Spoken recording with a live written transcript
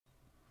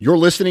You're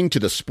listening to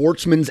the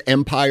Sportsman's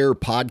Empire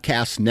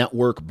Podcast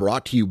Network,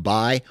 brought to you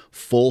by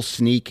Full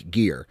Sneak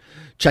Gear.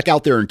 Check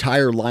out their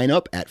entire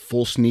lineup at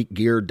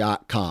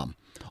fullsneakgear.com.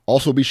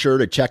 Also be sure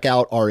to check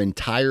out our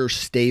entire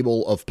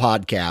stable of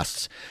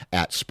podcasts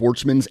at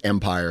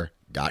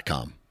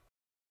sportsmansempire.com.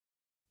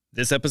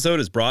 This episode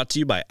is brought to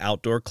you by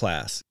Outdoor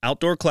Class.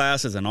 Outdoor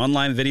Class is an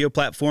online video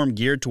platform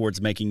geared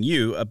towards making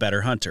you a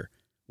better hunter.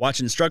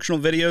 Watch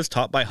instructional videos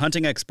taught by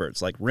hunting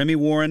experts like Remy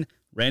Warren,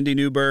 Randy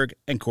Newberg,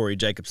 and Corey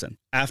Jacobson.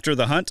 After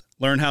the hunt,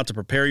 learn how to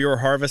prepare your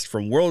harvest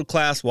from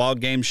world-class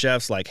wild game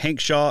chefs like Hank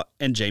Shaw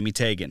and Jamie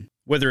Tagan.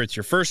 Whether it's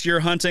your first year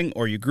hunting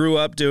or you grew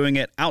up doing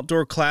it,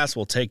 Outdoor Class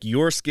will take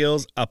your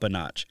skills up a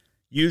notch.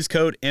 Use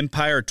code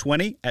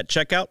EMPIRE20 at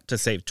checkout to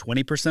save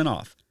 20%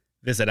 off.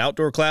 Visit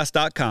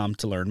OutdoorClass.com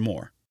to learn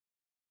more.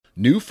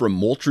 New from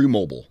Moultrie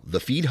Mobile,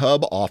 the Feed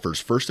Hub offers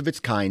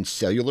first-of-its-kind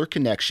cellular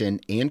connection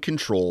and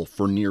control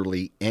for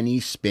nearly any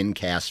spin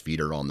cast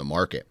feeder on the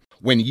market.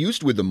 When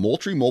used with the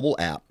Moultrie Mobile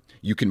app,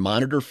 you can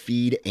monitor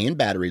feed and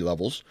battery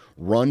levels,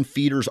 run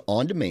feeders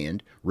on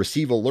demand,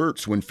 receive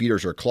alerts when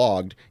feeders are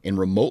clogged, and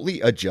remotely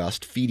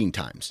adjust feeding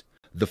times.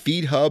 The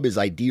Feed Hub is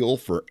ideal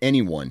for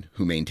anyone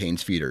who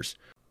maintains feeders.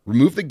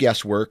 Remove the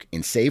guesswork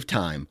and save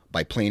time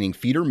by planning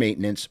feeder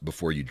maintenance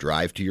before you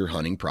drive to your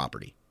hunting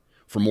property.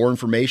 For more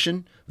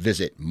information,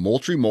 visit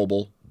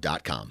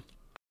moultriemobile.com.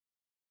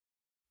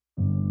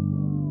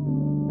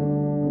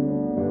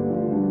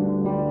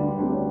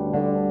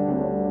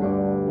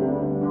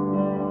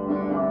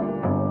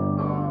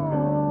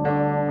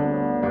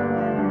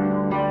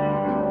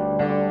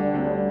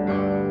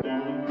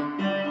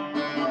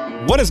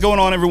 What is going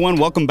on, everyone?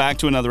 Welcome back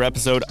to another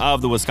episode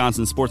of the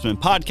Wisconsin Sportsman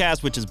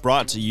Podcast, which is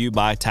brought to you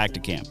by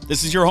Tactacam.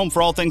 This is your home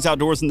for all things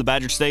outdoors in the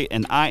Badger State,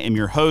 and I am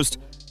your host,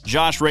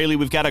 Josh Raley.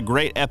 We've got a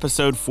great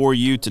episode for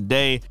you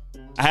today.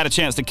 I had a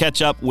chance to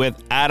catch up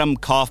with Adam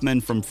Kaufman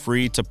from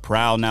Free to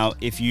Prowl. Now,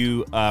 if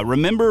you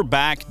remember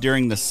back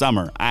during the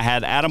summer, I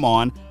had Adam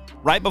on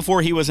right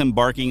before he was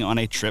embarking on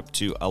a trip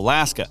to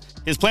Alaska.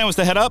 His plan was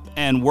to head up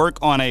and work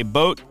on a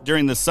boat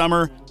during the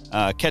summer,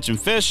 catching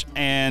fish,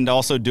 and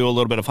also do a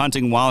little bit of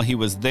hunting while he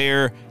was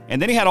there.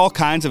 And then he had all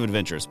kinds of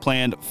adventures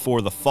planned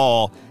for the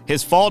fall.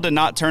 His fall did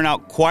not turn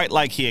out quite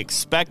like he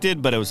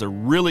expected, but it was a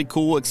really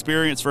cool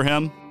experience for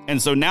him. And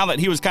so now that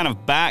he was kind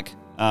of back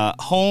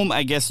home,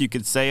 I guess you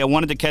could say, I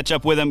wanted to catch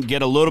up with him,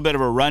 get a little bit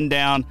of a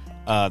rundown.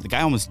 The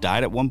guy almost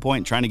died at one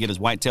point trying to get his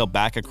whitetail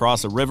back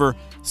across a river.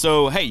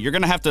 So, hey, you're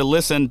going to have to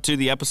listen to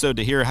the episode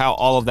to hear how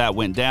all of that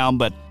went down.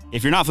 But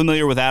if you're not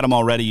familiar with Adam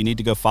already, you need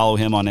to go follow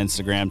him on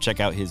Instagram,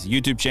 check out his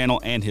YouTube channel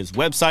and his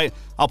website.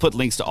 I'll put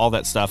links to all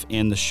that stuff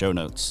in the show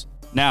notes.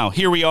 Now,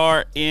 here we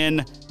are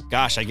in,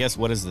 I guess,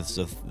 what is this,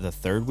 the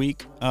third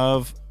week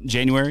of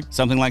January?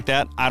 Something like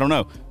that? I don't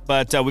know.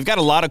 But we've got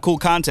a lot of cool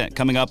content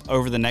coming up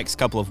over the next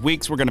couple of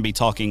weeks. We're going to be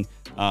talking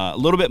a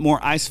little bit more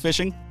ice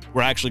fishing.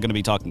 We're actually going to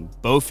be talking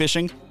bow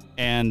fishing.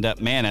 And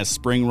man, as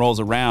spring rolls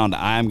around,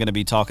 I'm going to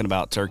be talking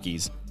about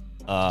turkeys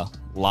a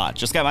lot.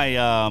 Just got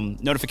my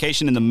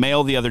notification in the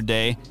mail the other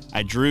day.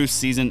 I drew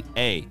season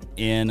A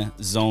in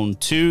zone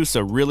 2.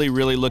 So really,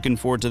 really looking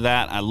forward to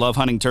that. I love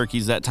hunting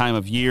turkeys that time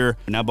of year.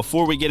 Now,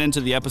 before we get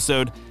into the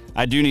episode,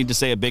 I do need to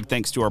say a big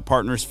thanks to our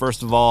partners.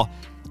 First of all,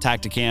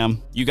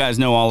 Tactacam. You guys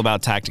know all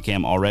about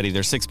Tactacam already.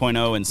 Their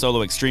 6.0 and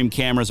Solo Extreme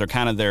cameras are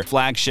kind of their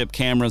flagship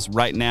cameras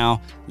right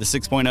now. The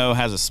 6.0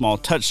 has a small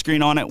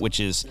touchscreen on it, which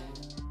is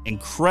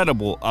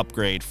incredible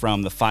upgrade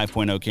from the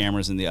 5.0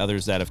 cameras and the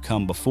others that have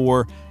come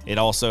before. It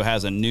also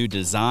has a new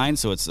design,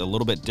 so it's a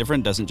little bit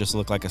different. Doesn't just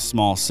look like a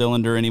small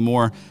cylinder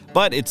anymore,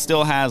 but it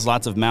still has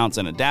lots of mounts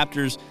and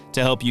adapters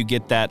to help you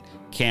get that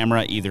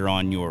camera either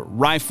on your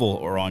rifle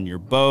or on your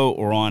bow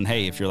or on,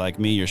 hey, if you're like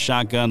me, your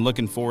shotgun.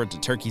 Looking forward to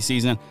turkey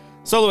season.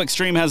 Solo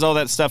Extreme has all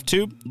that stuff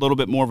too. A little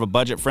bit more of a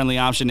budget-friendly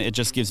option. It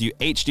just gives you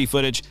HD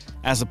footage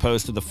as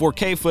opposed to the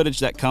 4K footage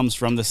that comes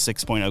from the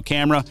 6.0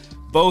 camera.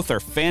 Both are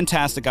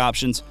fantastic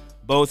options.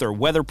 Both are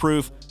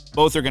weatherproof.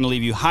 Both are going to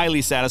leave you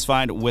highly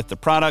satisfied with the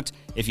product.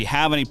 If you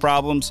have any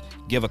problems,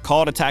 give a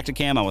call to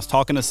Tactacam. I was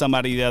talking to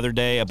somebody the other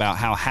day about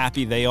how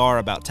happy they are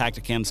about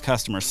Tactacam's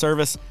customer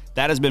service.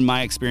 That has been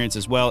my experience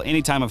as well.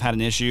 Anytime I've had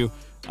an issue,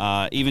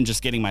 even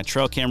just getting my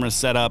trail cameras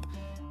set up,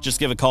 just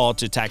give a call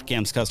to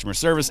Tactacam's customer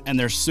service, and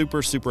they're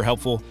super, super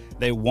helpful.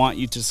 They want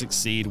you to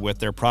succeed with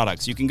their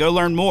products. You can go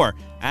learn more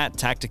at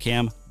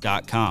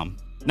tactacam.com.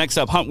 Next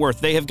up, Huntworth.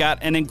 They have got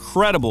an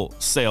incredible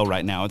sale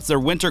right now. It's their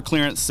winter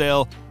clearance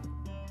sale.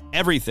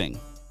 Everything,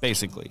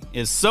 basically,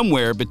 is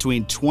somewhere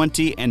between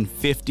 20 and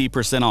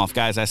 50% off.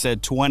 Guys, I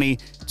said 20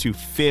 to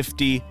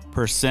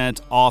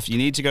 50% off. You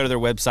need to go to their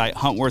website,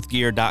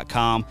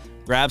 huntworthgear.com.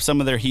 Grab some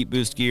of their Heat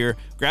Boost gear.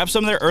 Grab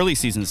some of their early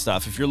season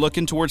stuff. If you're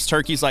looking towards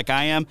turkeys like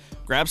I am,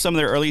 grab some of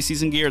their early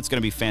season gear. It's going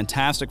to be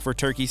fantastic for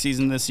turkey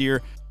season this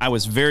year. I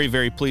was very,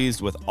 very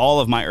pleased with all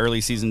of my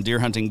early season deer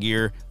hunting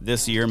gear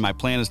this year. My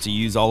plan is to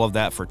use all of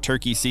that for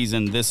turkey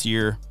season this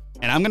year.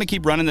 And I'm going to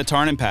keep running the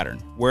tarnin pattern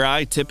where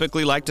I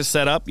typically like to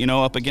set up,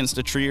 up against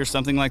a tree or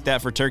something like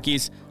that for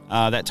turkeys.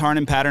 That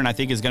tarnin pattern I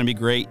think is going to be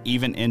great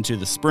even into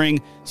the spring.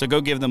 So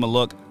go give them a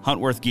look,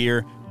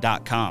 huntworthgear.com.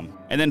 onx.com.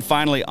 And then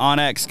finally,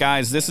 onX,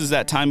 guys, this is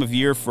that time of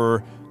year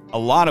for a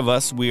lot of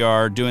us. We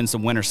are doing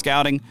some winter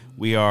scouting.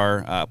 We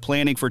are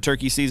planning for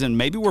turkey season.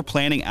 Maybe we're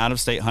planning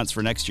out-of-state hunts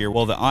for next year.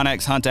 Well, the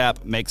onX Hunt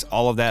app makes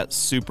all of that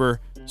super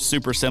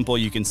simple.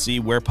 You can see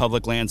where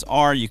public lands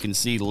are. You can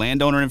see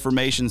landowner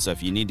information. So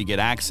if you need to get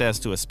access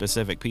to a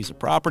specific piece of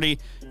property,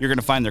 you're going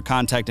to find their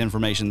contact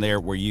information there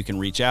where you can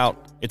reach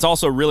out. It's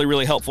also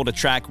really helpful to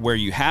track where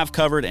you have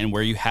covered and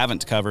where you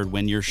haven't covered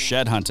when you're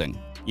shed hunting.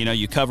 You know,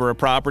 you cover a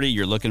property,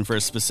 you're looking for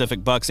a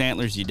specific buck's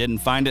antlers, you didn't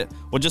find it.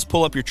 Well, just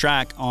pull up your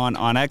track on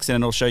onX and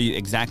it'll show you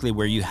exactly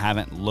where you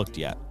haven't looked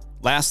yet.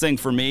 Last thing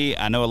for me,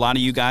 I know a lot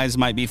of you guys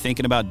might be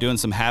thinking about doing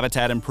some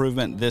habitat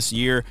improvement this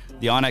year.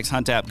 The onX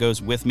Hunt app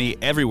goes with me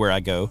everywhere I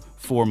go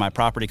for my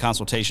property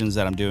consultations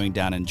that I'm doing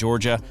down in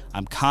Georgia.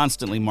 I'm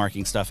constantly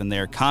marking stuff in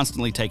there,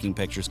 constantly taking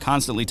pictures,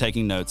 constantly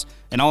taking notes,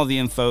 and all of the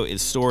info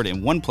is stored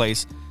in one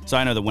place. So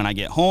I know that when I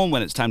get home,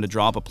 when it's time to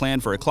draw up a plan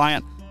for a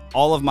client,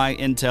 all of my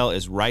intel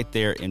is right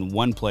there in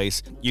one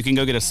place. You can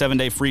go get a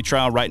 7-day free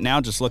trial right now.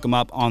 Just look them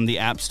up on the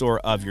app store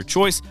of your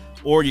choice,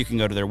 or you can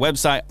go to their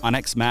website,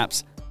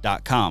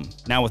 onxmaps.com.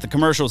 Now, with the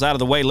commercials out of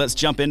the way, let's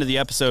jump into the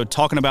episode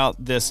talking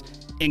about this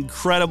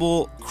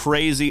incredible,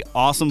 crazy,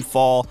 awesome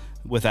fall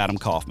with Adam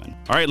Kaufman.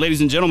 All right, ladies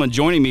and gentlemen,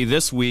 joining me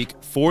this week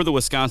for the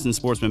Wisconsin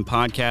Sportsman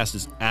Podcast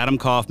is Adam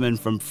Kaufman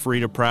from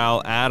Free to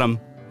Prowl. Adam,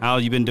 how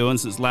have you been doing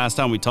since last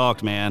time we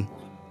talked, man?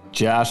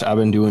 Josh, I've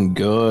been doing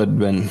good.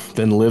 Been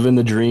living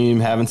the dream,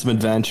 having some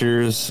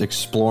adventures,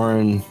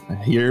 exploring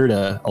here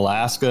to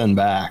Alaska and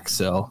back.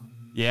 So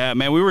yeah,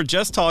 man, we were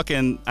just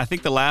talking. I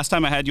think the last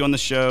time I had you on the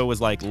show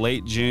was like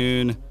late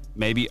June,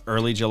 maybe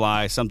early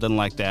July, something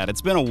like that.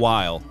 It's been a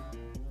while,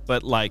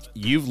 but like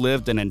you've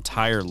lived an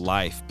entire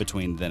life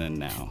between then and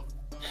now.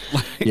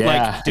 Dude,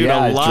 I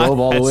drove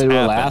all the way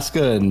to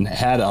Alaska and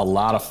had a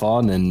lot of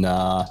fun and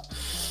a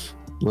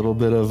little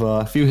bit of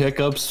a few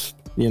hiccups,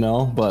 you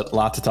know, but a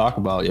lot to talk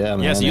about. Yeah,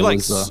 man. Yeah,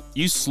 so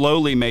you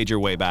slowly made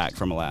your way back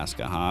from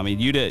Alaska, huh? I mean,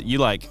 you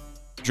like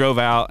drove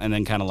out and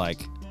then kind of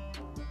like.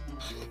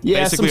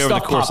 Yeah, basically some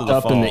stuff popped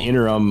up in the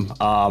interim.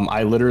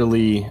 I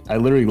literally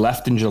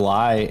left in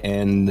July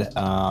and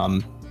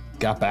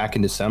got back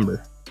in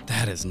December.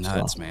 That is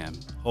nuts, man.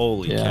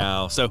 Holy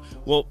cow. So,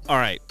 well, all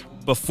right.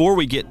 Before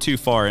we get too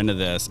far into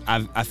this,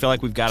 I feel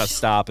like we've got to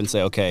stop and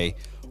say, okay,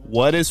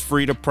 what is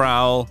Free to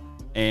Prowl,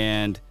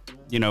 and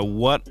you know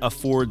what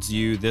affords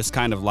you this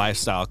kind of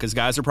lifestyle? Because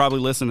guys are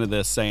probably listening to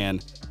this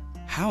saying,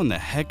 how in the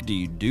heck do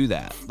you do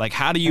that? Like,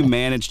 how do you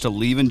manage to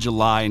leave in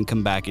July and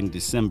come back in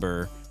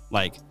December?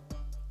 Like,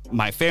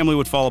 my family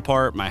would fall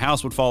apart, my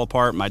house would fall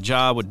apart, my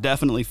job would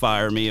definitely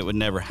fire me, it would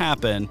never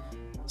happen.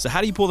 So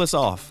how do you pull this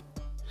off?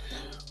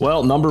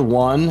 Well, number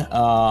one,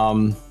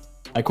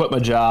 I quit my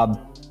job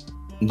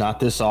not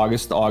this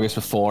August, the August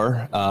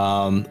before.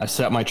 I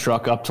set my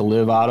truck up to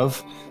live out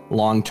of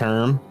long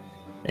term,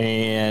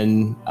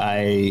 and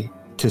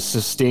to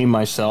sustain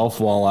myself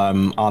while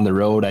I'm on the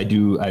road, I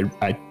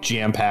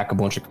jam pack a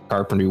bunch of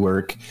carpentry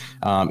work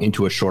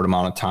into a short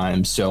amount of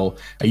time. So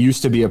I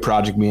used to be a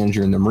project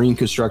manager in the marine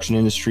construction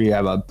industry. I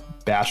have a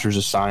bachelor's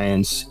of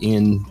science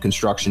in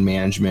construction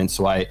management.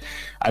 So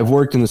I've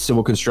worked in the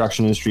civil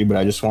construction industry, but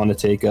I just wanted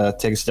to take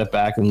a step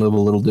back and live a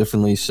little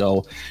differently.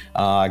 So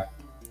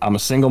I'm a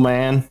single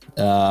man.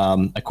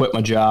 I quit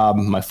my job,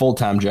 my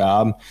full-time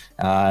job,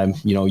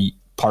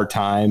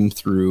 part-time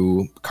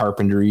through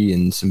carpentry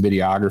and some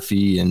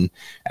videography, and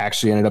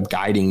actually ended up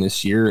guiding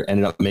this year,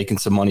 ended up making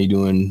some money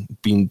being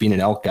an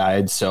elk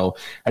guide. So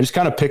I just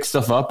kind of pick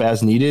stuff up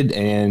as needed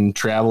and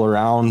travel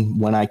around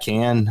when I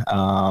can,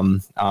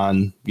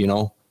 on, you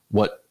know,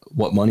 what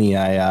money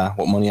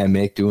I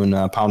make doing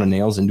a pound of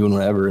nails and doing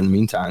whatever in the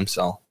meantime.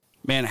 So,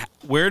 man,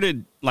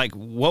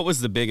 what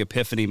was the big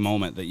epiphany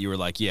moment that you were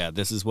like, yeah,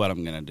 this is what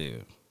I'm going to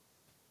do?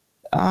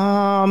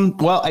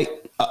 Well,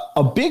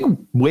 a big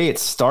way it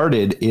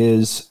started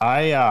is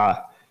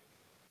I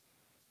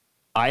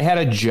had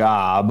a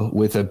job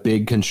with a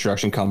big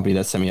construction company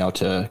that sent me out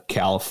to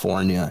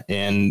California,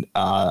 and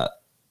I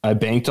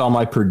banked all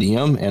my per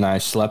diem and I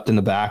slept in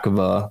the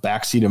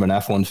backseat of an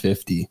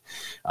F-150.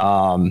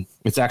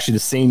 It's actually the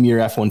same year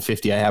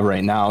F-150 I have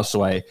right now.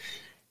 So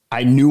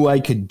I knew I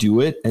could do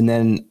it. And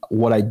then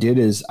what I did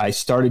is I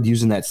started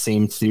using that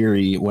same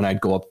theory when I'd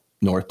go up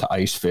north to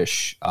ice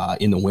fish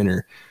in the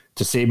winter,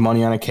 to save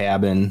money on a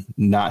cabin,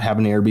 not have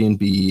an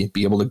Airbnb,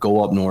 be able to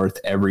go up north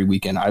every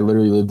weekend. I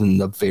literally lived in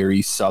the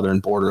very southern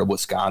border of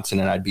Wisconsin,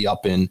 and I'd be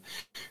up in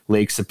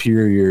Lake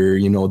Superior,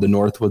 you know, the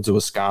Northwoods of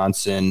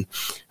Wisconsin.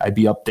 I'd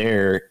be up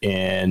there,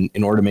 and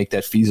in order to make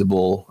that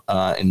feasible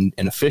and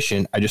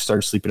efficient, I just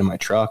started sleeping in my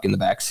truck in the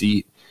back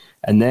seat.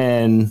 And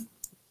then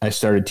I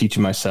started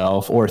teaching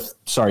myself,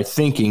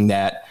 thinking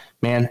that,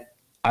 man,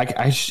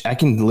 I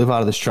can live out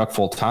of this truck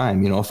full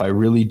time. You know, if I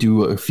really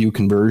do a few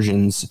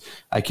conversions,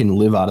 I can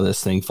live out of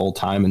this thing full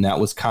time. And that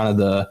was kind of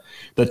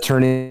the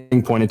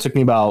turning point. It took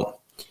me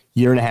about a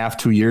year and a half,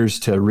 2 years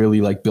to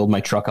really like build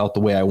my truck out the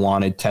way I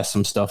wanted, test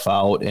some stuff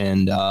out,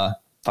 and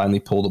finally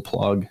pull the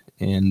plug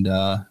and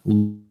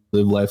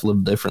live life a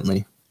little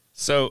differently.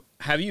 So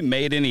have you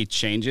made any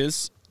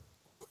changes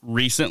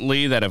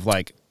recently that have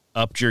like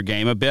upped your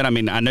game a bit? I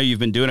mean, I know you've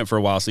been doing it for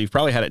a while, so you've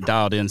probably had it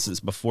dialed in since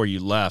before you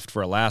left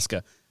for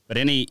Alaska. But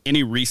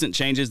any recent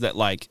changes that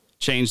like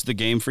changed the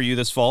game for you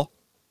this fall?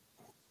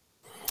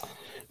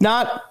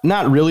 Not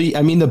really.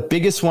 I mean, the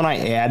biggest one I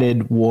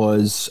added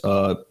was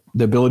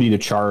the ability to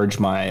charge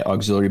my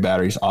auxiliary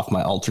batteries off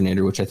my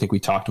alternator, which I think we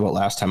talked about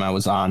last time I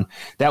was on.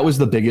 That was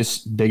the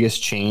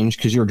biggest change,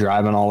 because you're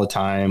driving all the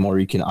time, or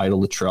you can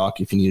idle the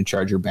truck if you need to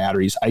charge your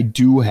batteries. I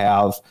do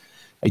have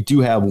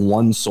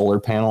one solar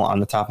panel on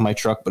the top of my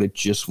truck, but it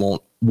just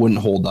wouldn't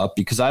hold up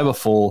because I have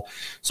so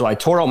I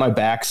tore out my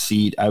back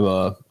seat.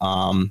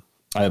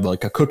 I have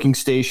like a cooking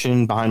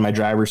station behind my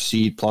driver's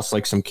seat, plus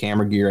like some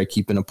camera gear I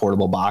keep in a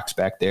portable box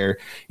back there.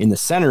 In the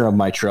center of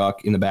my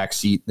truck, in the back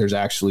seat, there's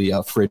actually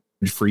a fridge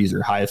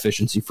freezer, high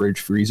efficiency fridge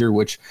freezer,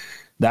 which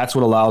that's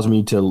what allows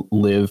me to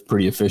live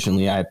pretty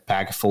efficiently. I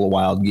pack it full of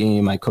wild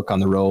game. I cook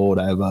on the road.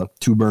 I have a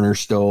 2-burner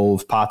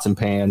stove, pots and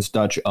pans,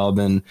 Dutch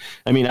oven.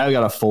 I mean, I've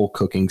got a full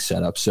cooking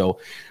setup. So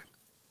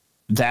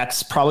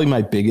that's probably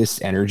my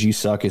biggest energy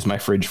suck is my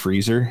fridge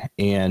freezer.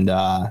 And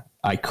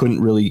I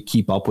couldn't really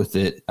keep up with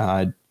it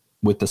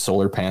with the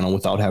solar panel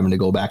without having to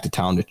go back to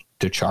town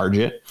to charge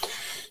it.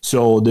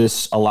 So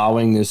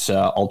allowing this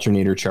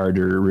alternator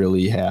charger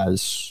really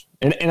has,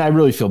 and I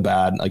really feel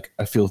bad. Like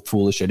I feel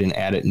foolish I didn't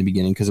add it in the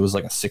beginning because it was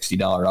like a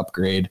 $60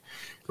 upgrade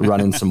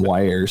running some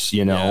wires,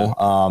 Yeah.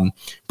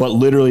 But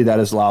literally that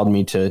has allowed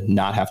me to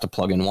not have to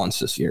plug in once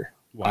this year.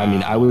 Wow. I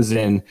mean, I was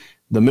in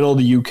the middle of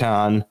the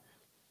Yukon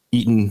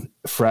eating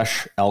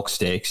fresh elk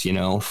steaks,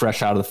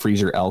 fresh out of the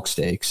freezer elk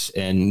steaks,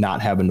 and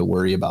not having to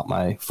worry about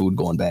my food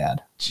going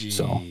bad. Jeez,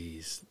 so,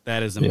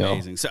 that is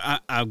amazing. So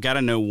I've got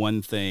to know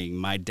one thing.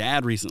 My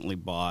dad recently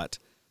bought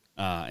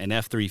an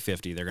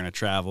F-350. They're going to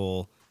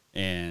travel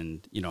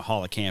and,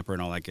 haul a camper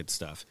and all that good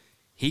stuff.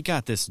 He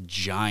got this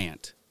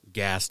giant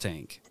gas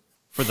tank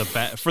for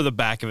the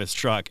back of his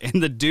truck,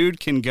 and the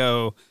dude can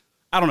go,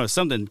 I don't know,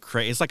 something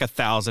crazy. It's like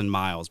 1,000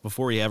 miles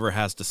before he ever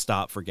has to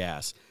stop for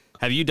gas.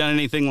 Have you done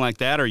anything like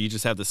that, or you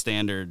just have the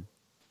standard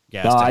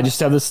gas tank? I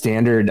just have the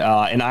standard.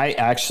 And I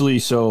actually,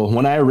 so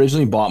when I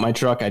originally bought my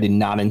truck, I did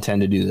not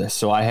intend to do this.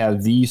 So I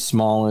have the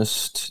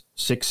smallest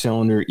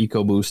 6-cylinder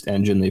EcoBoost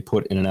engine they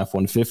put in an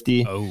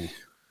F-150,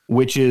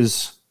 which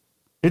it's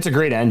a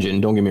great engine.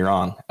 Don't get me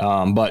wrong.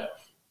 But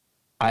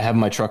I have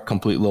my truck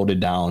completely loaded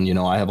down.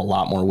 I have a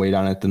lot more weight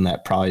on it than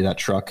that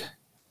truck.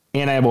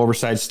 And I have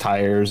oversized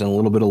tires and a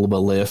little bit of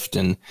lift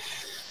and,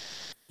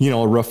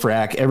 a roof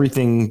rack,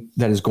 everything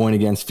that is going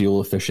against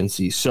fuel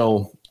efficiency.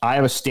 So I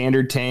have a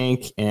standard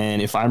tank,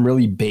 and if I'm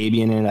really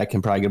babying it, I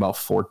can probably get about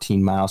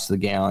 14 miles to the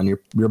gallon.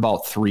 You're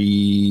about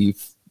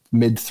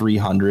mid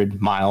 300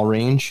 mile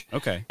range.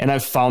 Okay. And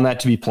I've found that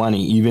to be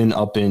plenty, even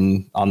up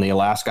on the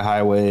Alaska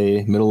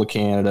highway, middle of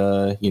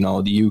Canada,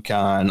 the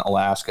Yukon,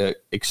 Alaska,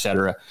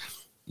 etc.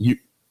 You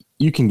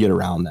can get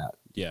around that.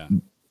 Yeah.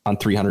 On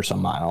 300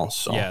 some miles.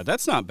 So. Yeah,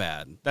 that's not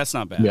bad.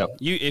 Yep.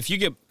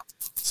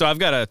 So I've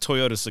got a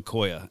Toyota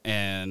Sequoia,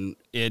 and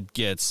it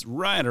gets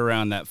right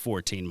around that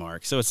 14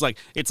 mark. So it's like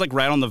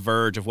right on the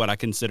verge of what I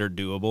consider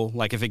doable.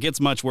 Like if it gets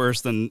much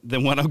worse than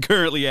what I'm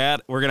currently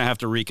at, we're gonna have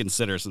to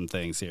reconsider some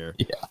things here.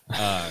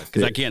 Yeah,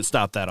 because I can't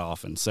stop that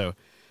often. So,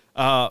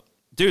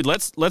 dude,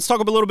 let's talk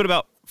a little bit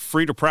about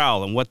Free to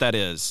Prowl and what that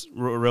is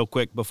real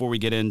quick before we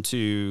get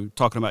into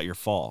talking about your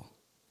fall.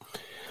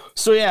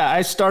 So yeah,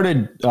 I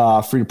started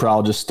Free to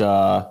Prowl just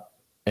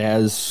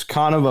as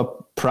kind of a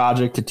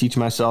project to teach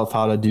myself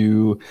how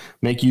to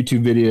make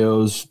YouTube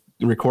videos,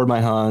 record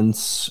my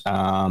hunts,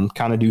 kind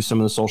of do some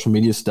of the social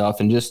media stuff.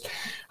 And just,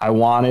 I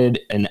wanted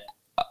an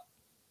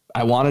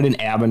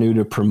avenue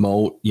to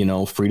promote,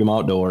 freedom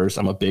outdoors.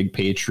 I'm a big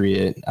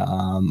patriot.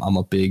 I'm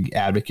a big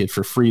advocate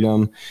for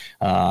freedom.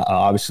 I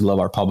obviously love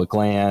our public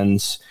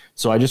lands.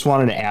 So I just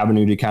wanted an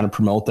avenue to kind of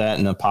promote that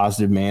in a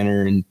positive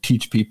manner and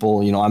teach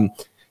people,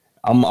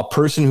 I'm a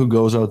person who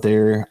goes out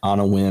there on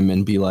a whim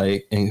and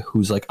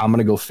who's like, I'm going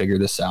to go figure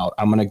this out.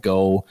 I'm going to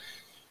go,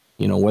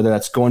 whether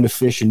that's going to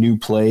fish a new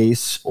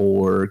place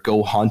or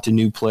go hunt a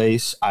new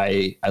place.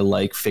 I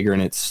like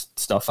figuring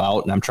stuff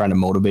out, and I'm trying to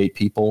motivate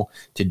people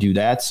to do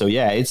that. So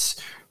yeah,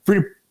 it's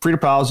Free to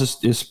Prowl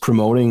is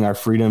promoting our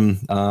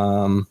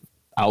freedom,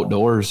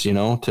 outdoors,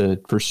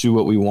 to pursue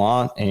what we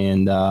want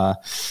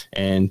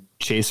and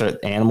chase our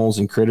animals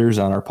and critters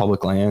on our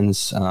public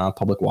lands,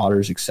 public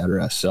waters,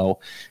 etc. So,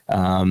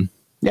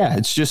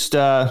 it's just,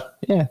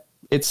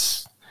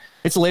 it's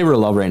a labor of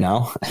love right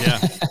now. Yeah.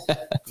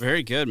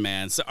 Very good,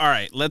 man. So, all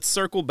right, let's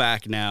circle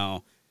back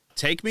now.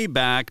 Take me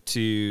back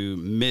to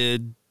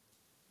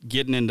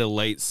getting into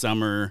late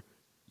summer.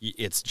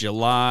 It's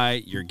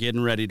July. You're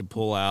getting ready to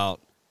pull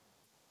out.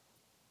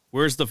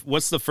 What's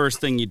the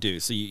first thing you do?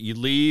 So you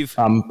leave.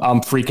 I'm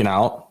freaking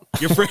out.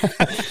 You're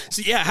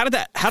So yeah,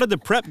 how did the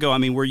prep go? I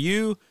mean, were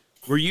you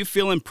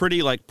feeling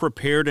pretty like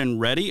prepared and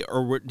ready,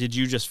 or did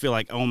you just feel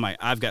like, oh my,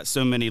 I've got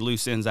so many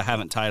loose ends I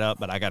haven't tied up,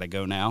 but I got to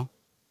go now?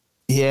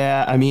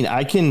 Yeah, I mean,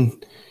 I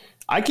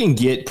I can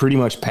get pretty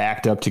much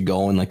packed up to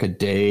go in like a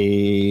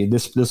day.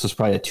 This was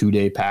probably a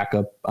 2-day pack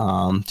up,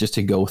 just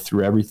to go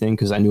through everything,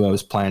 because I knew I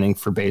was planning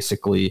for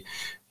basically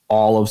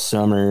all of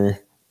summer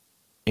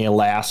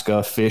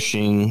Alaska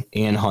fishing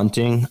and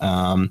hunting.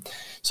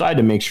 So I had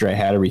to make sure I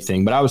had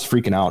everything, but I was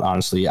freaking out.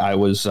 Honestly, I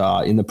was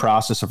in the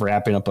process of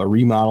wrapping up a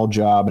remodel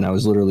job, and I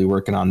was literally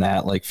working on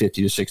that like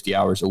 50 to 60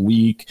 hours a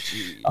week,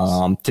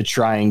 to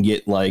try and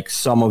get like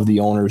some of the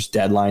owners'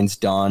 deadlines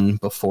done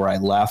before I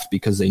left,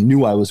 because they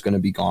knew I was going to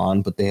be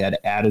gone, but they had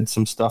added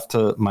some stuff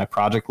to my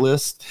project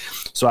list.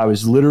 So I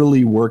was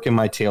literally working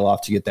my tail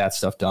off to get that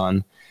stuff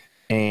done,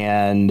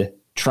 and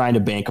trying to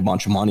bank a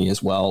bunch of money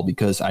as well,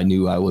 because I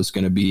knew I was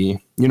going to be,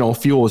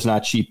 fuel was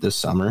not cheap this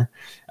summer.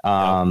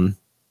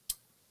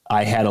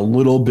 I had a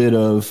little bit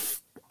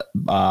of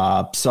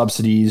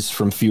subsidies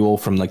from fuel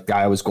from the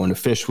guy I was going to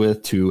fish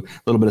with, to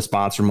a little bit of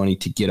sponsor money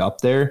to get up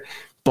there.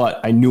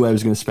 But I knew I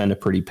was going to spend a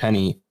pretty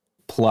penny.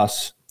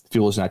 Plus,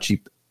 fuel is not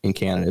cheap in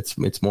Canada.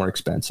 It's more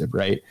expensive,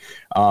 right?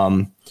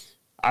 I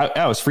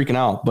was freaking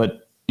out.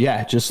 But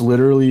yeah, just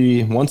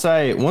literally once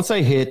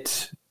I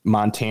hit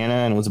Montana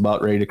and was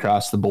about ready to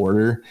cross the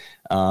border,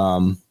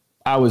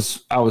 I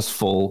was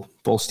full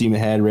steam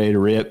ahead, ready to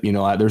rip.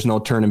 There's no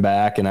turning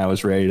back, and I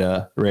was ready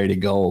to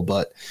go.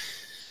 But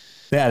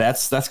yeah,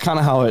 that's kind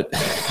of how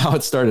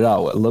it started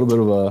out. A little bit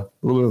of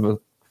a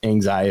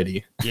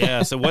anxiety.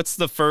 Yeah. So what's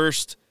the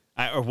first,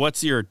 or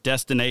what's your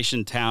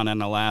destination town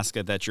in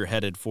Alaska that you're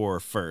headed for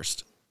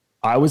first?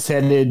 I was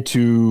headed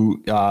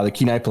to the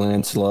Kenai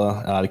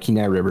Peninsula, the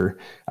Kenai River,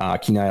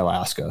 Kenai,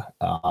 Alaska.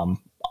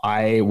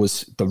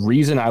 The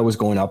reason I was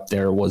going up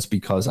there was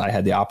because I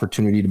had the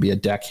opportunity to be a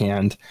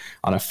deckhand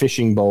on a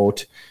fishing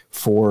boat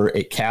for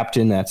a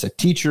captain that's a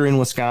teacher in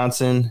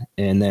Wisconsin.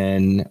 And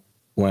then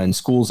when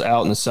school's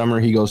out in the summer,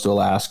 he goes to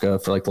Alaska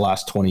for like the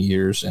last 20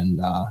 years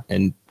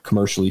and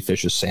commercially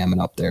fishes salmon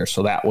up there.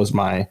 So that was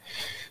my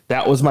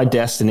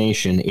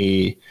destination.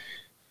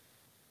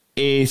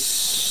 A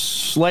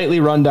slightly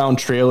rundown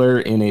trailer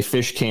in a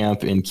fish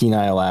camp in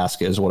Kenai,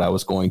 Alaska is what I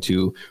was going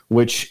to,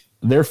 which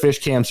their fish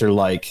camps are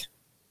like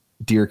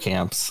deer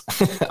camps.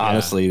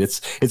 Honestly, yeah.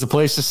 It's a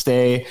place to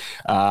stay,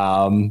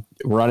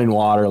 running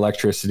water,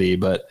 electricity,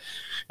 but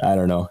I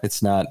don't know.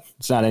 It's not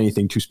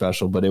anything too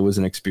special, but it was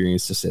an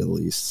experience to say the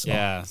least. So.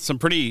 Yeah.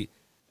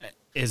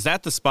 Is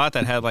that the spot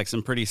that had like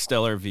some pretty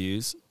stellar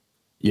views?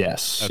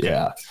 Yes. Okay.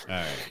 Yeah. All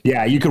right.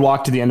 Yeah. You could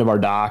walk to the end of our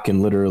dock,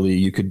 and literally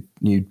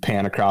you'd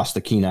pan across the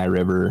Kenai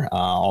River.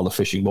 All the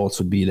fishing boats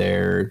would be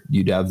there.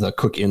 You'd have the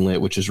Cook Inlet,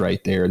 which is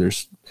right there.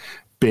 There's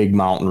big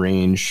mountain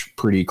range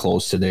pretty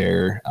close to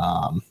there.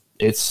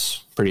 It's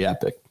pretty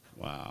epic.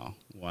 Wow.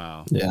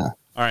 Yeah.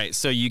 All right.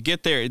 So you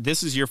get there.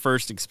 This is your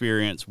first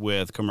experience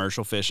with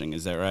commercial fishing.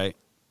 Is that right?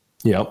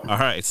 Yep. All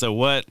right. So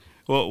what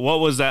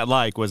was that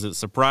like? Was it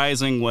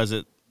surprising? Was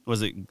it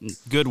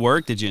good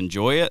work? Did you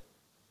enjoy it?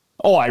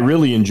 Oh, I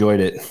really enjoyed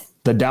it.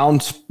 The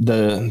downfall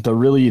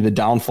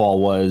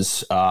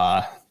was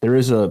there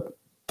is a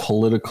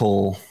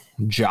political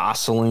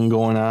jostling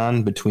going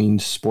on between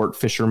sport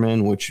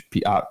fishermen, which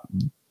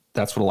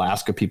that's what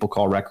Alaska people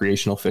call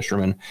recreational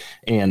fishermen,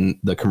 and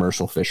the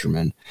commercial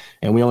fishermen.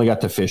 And we only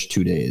got to fish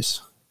 2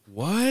 days.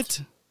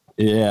 What?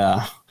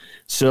 Yeah.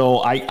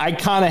 So I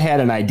kind of had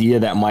an idea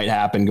that might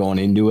happen going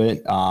into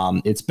it.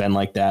 It's been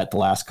like that the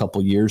last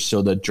couple of years.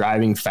 So the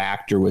driving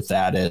factor with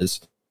that is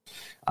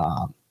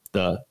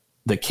the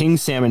king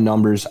salmon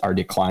numbers are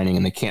declining,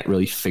 and they can't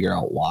really figure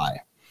out why.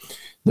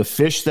 The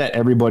fish that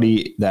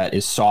everybody that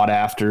is sought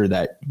after,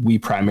 that we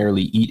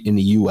primarily eat in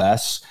the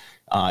U.S.,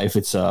 if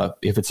it's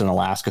an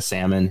Alaska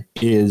salmon,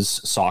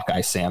 is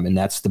sockeye salmon.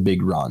 That's the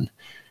big run.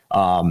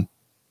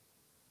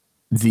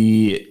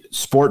 The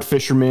sport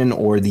fishermen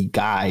or the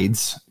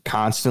guides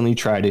constantly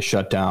try to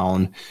shut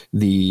down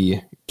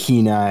the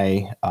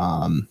Kenai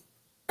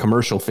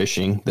commercial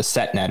fishing, the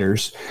set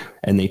netters,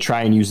 and they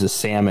try and use the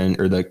salmon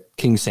or the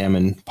king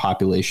salmon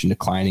population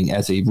declining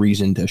as a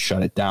reason to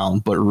shut it down.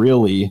 But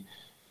really,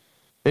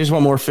 they just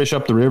want more fish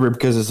up the river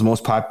because it's the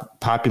most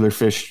popular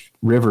fish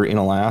river in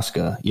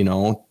Alaska.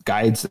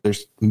 Guides,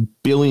 there's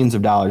billions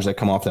of dollars that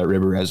come off that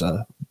river as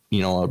a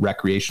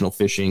recreational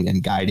fishing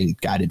and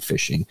guided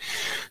fishing.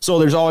 So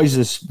there's always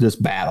this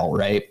battle,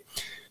 right?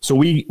 So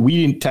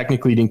we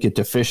technically didn't get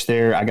to fish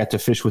there. I got to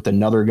fish with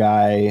another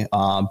guy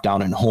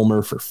down in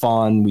Homer for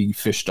fun. We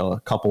fished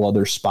a couple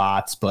other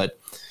spots, but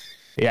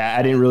yeah,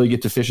 I didn't really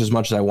get to fish as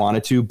much as I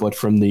wanted to. But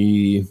from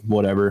the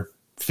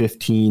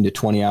 15 to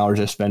 20 hours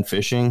I spent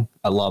fishing,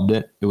 I loved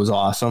it. It was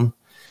awesome.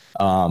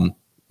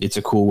 It's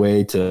a cool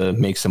way to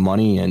make some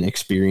money and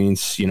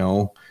experience,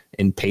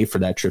 and pay for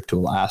that trip to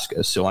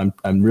Alaska. So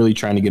I'm really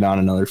trying to get on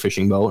another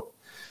fishing boat,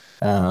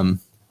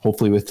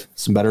 hopefully with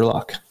some better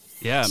luck.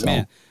 Yeah,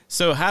 man.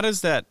 So how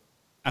does that,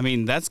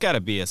 that's got to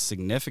be a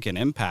significant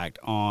impact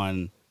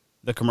on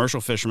the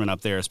commercial fishermen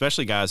up there,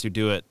 especially guys who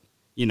do it,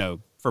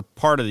 for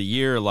part of the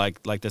year,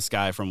 like this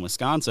guy from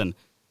Wisconsin.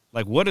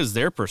 Like, what is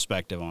their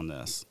perspective on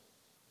this?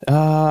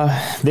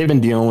 They've been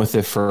dealing with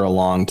it for a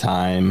long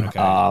time.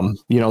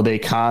 Okay. They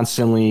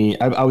constantly,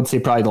 I would say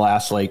probably the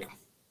last 10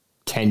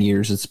 10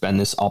 years, it's been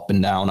this up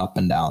and down, up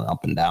and down,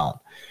 up and down.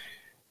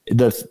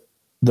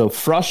 The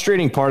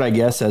frustrating part, I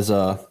guess,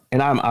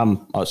 and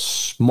I'm a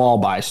small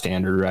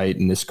bystander, right,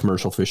 in this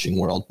commercial fishing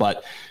world,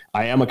 but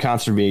I am a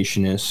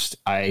conservationist.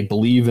 I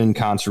believe in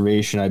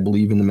conservation. I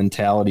believe in the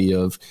mentality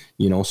of,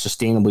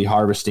 sustainably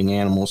harvesting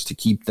animals to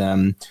keep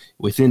them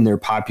within their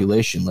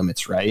population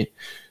limits, right?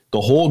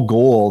 The whole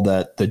goal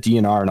that the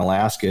DNR in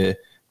Alaska,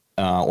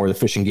 or the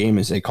Fish and Game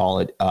as they call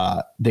it,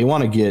 they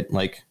want to get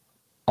like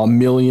 1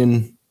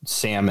 million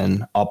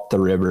salmon up the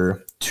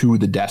river to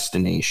the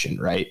destination,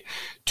 right?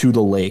 To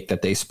the lake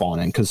that they spawn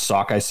in, because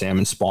sockeye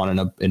salmon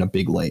spawn in a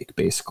big lake.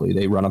 Basically,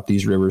 they run up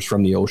these rivers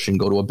from the ocean,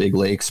 go to a big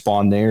lake,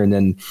 spawn there, and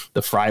then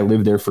the fry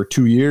live there for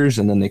 2 years,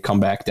 and then they come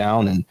back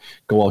down and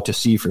go out to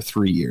sea for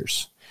 3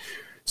 years.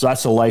 So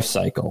that's the life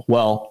cycle.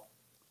 Well,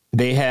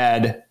 they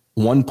had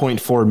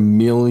 1.4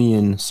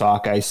 million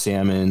sockeye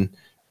salmon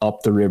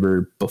up the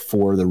river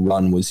before the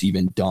run was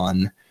even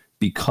done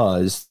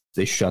because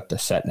they shut the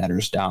set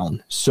netters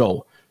down.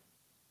 So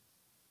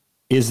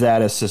is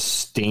that is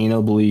it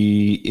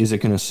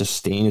going to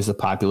sustain? Is the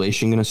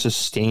population going to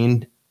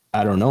sustain?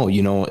 I don't know.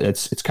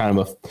 It's kind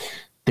of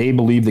they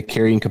believe the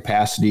carrying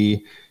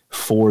capacity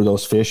for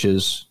those fish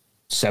is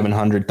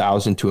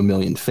 700,000 to 1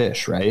 million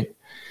fish, right?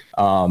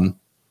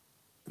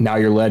 Now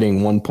you're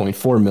letting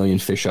 1.4 million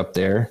fish up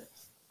there.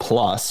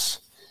 Plus,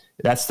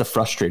 that's the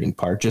frustrating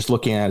part, just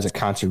looking at it as a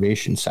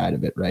conservation side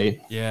of it, right?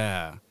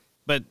 Yeah.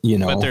 But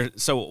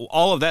so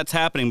all of that's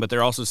happening, but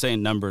they're also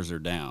saying numbers are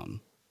down.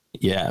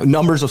 Yeah,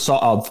 numbers of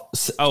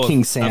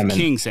king salmon. Of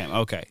king salmon.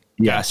 Okay.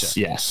 Yes, gotcha.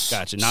 yes.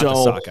 Gotcha. Not the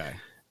sockeye.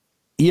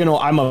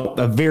 I'm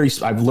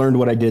I've learned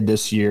what I did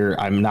this year.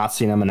 I'm not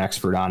saying I'm an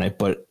expert on it,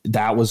 but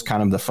that was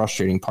kind of the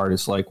frustrating part.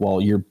 It's like,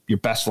 well, your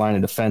best line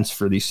of defense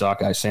for these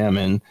sockeye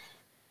salmon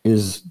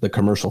is the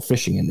commercial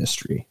fishing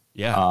industry.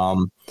 Yeah.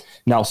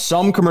 Now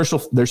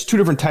there's two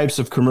different types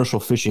of commercial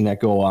fishing that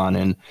go on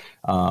in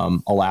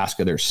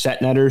Alaska. There's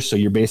set netters. So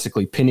you're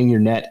basically pinning your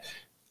net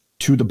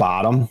to the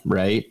bottom,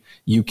 right?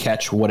 You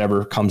catch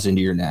whatever comes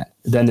into your net.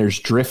 Then there's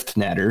drift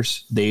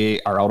netters.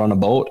 They are out on a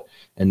boat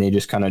and they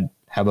just kind of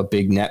have a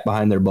big net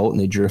behind their boat and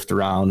they drift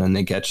around and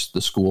they catch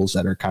the schools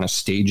that are kind of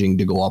staging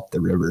to go up the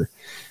river.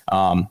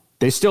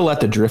 They still let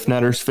the drift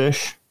netters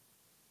fish,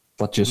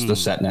 but just the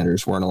set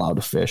netters weren't allowed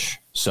to fish.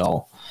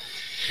 So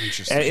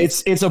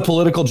it's a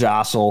political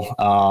jostle.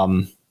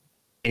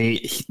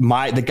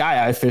 The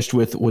guy I fished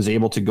with was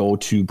able to go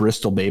to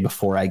Bristol Bay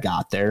before I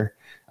got there.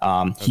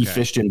 He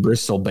fished in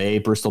Bristol Bay.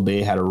 Bristol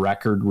Bay had a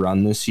record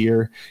run this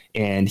year,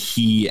 and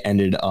he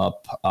ended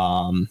up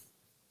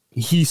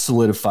he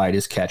solidified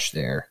his catch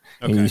there.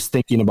 Okay. And he's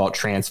thinking about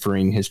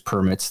transferring his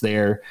permits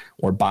there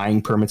or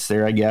buying permits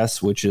there, I guess,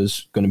 which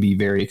is going to be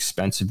very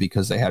expensive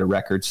because they had a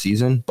record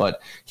season,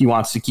 but he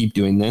wants to keep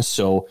doing this.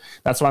 So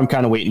that's why I'm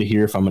kind of waiting to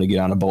hear if I'm going to get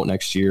on a boat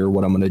next year,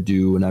 what I'm going to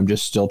do. And I'm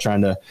just still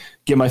trying to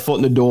get my foot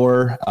in the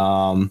door.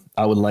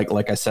 I would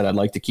like I said, I'd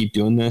like to keep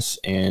doing this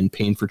and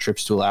paying for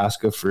trips to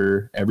Alaska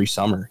for every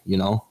summer,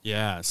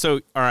 Yeah.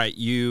 So, all right,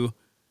 you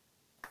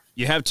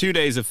have 2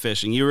 days of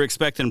fishing. You were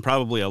expecting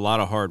probably a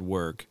lot of hard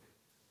work.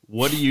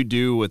 What do you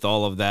do with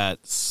all of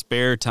that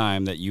spare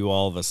time that you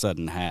all of a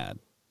sudden had?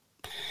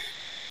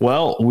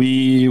 Well,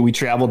 we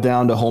traveled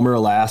down to Homer,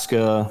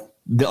 Alaska.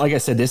 Like I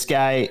said, this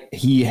guy,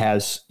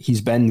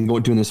 he's been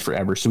doing this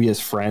forever. So he has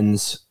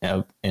friends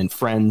and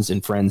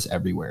friends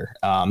everywhere.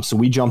 So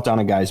we jumped on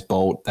a guy's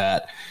boat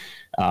that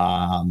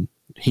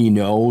he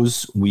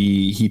knows.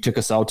 He took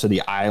us out to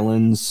the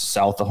islands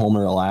south of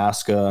Homer,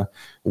 Alaska.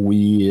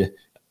 We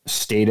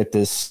stayed at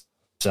this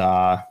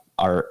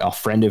a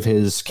friend of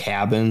his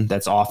cabin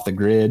that's off the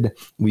grid.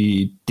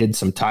 We did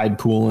some tide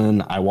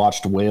pooling. I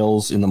watched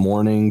whales in the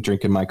morning,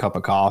 drinking my cup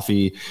of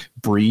coffee,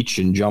 breach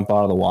and jump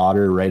out of the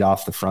water right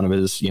off the front of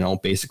his,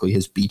 basically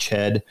his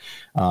beachhead.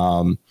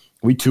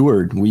 We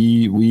toured.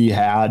 We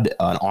had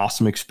an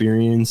awesome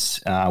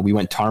experience. We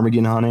went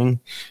ptarmigan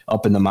hunting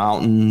up in the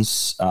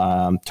mountains.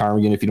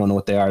 Ptarmigan, if you don't know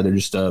what they are, they're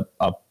just a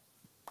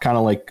kind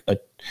of like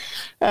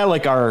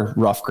our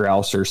rough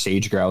grouse or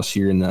sage grouse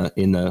here in the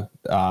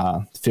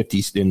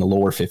 50s, in the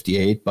lower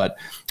 58, but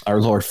our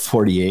lower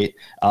 48.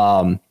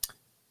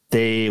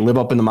 They live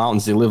up in the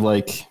mountains. They live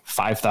like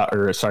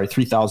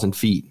 3,000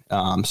 feet.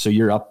 So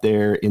you're up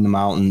there in the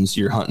mountains,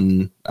 you're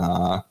hunting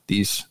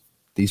these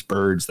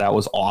birds. That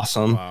was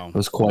awesome. Wow. It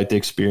was quite the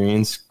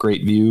experience.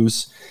 Great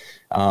views.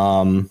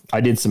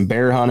 I did some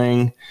bear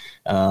hunting.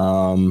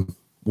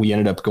 We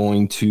ended up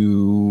going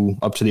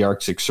up to the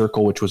Arctic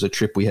Circle, which was a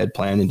trip we had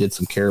planned, and did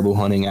some caribou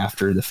hunting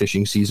after the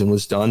fishing season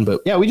was done.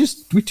 But yeah, we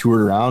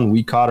toured around.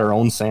 We caught our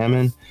own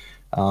salmon.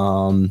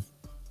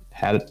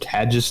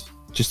 Had just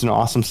an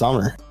awesome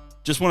summer.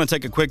 Just want to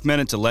take a quick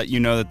minute to let you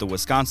know that the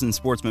Wisconsin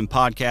Sportsman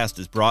Podcast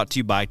is brought to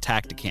you by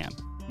Tactacam,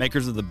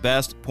 makers of the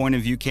best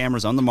point-of-view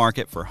cameras on the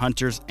market for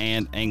hunters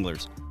and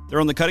anglers. They're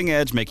on the cutting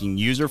edge, making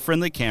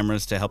user-friendly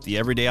cameras to help the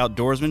everyday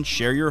outdoorsman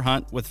share your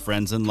hunt with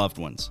friends and loved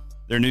ones.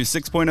 Their new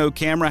 6.0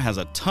 camera has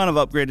a ton of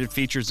upgraded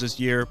features this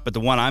year, but the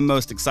one I'm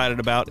most excited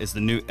about is the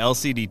new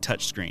LCD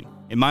touchscreen.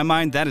 In my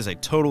mind, that is a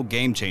total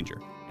game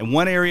changer. And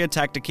one area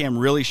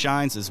Tactacam really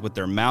shines is with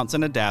their mounts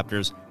and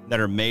adapters that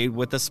are made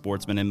with the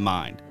sportsman in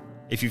mind.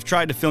 If you've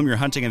tried to film your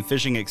hunting and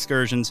fishing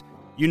excursions,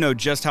 you know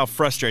just how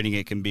frustrating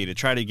it can be to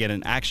try to get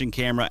an action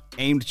camera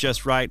aimed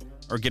just right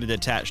or get it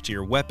attached to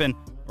your weapon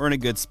or in a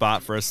good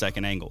spot for a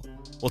second angle.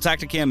 Well,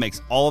 Tactacam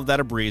makes all of that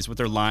a breeze with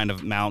their line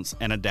of mounts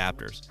and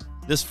adapters.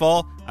 This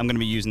fall, I'm going to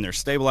be using their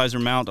stabilizer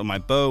mount on my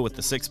bow with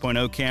the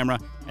 6.0 camera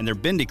and their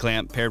bendy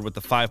clamp paired with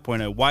the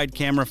 5.0 wide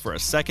camera for a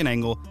second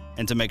angle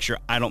and to make sure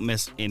I don't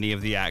miss any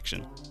of the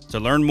action. To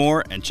learn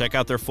more and check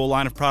out their full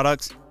line of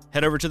products,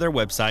 head over to their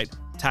website,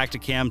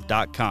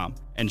 tactacam.com,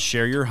 and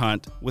share your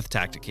hunt with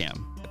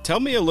Tactacam. Tell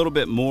me a little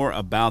bit more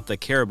about the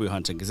caribou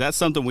hunting, because that's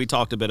something we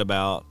talked a bit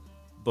about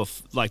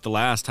like the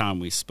last time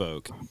we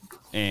spoke.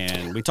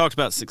 And we talked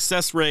about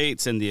success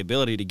rates and the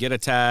ability to get a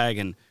tag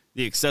and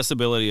the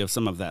accessibility of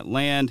some of that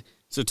land.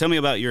 So tell me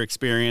about your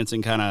experience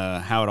and kind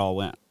of how it all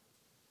went.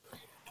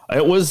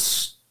 It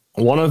was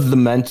one of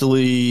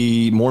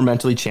the more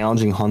mentally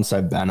challenging hunts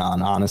I've been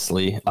on,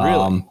 honestly.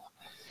 Really?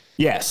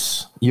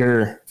 Yes,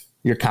 you're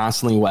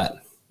constantly wet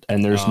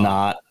and there's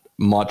not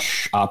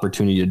much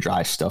opportunity to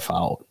dry stuff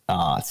out.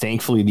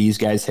 Thankfully, these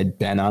guys had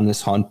been on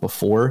this hunt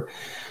before.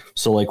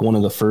 So like one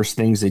of the first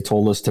things they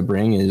told us to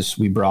bring is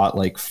we brought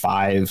like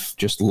 5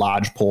 just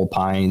lodgepole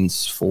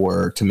pines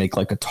to make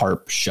like a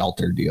tarp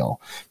shelter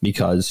deal,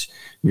 because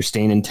you're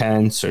staying in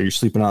tents or you're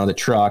sleeping out of the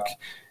truck.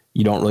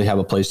 You don't really have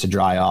a place to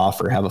dry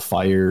off or have a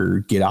fire or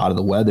get out of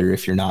the weather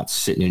if you're not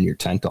sitting in your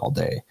tent all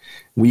day.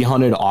 We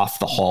hunted off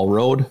the haul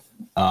road.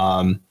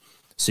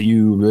 So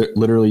you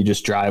literally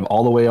just drive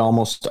all the way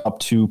almost up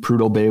to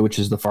Prudhoe Bay, which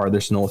is the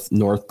farthest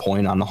north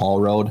point on the haul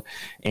road.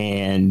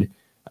 And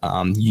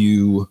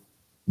you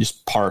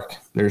just park.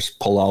 There's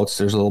pullouts,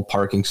 there's little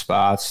parking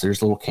spots,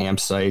 there's little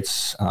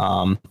campsites.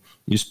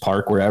 You just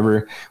park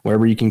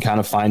wherever you can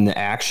kind of find the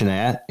action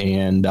at.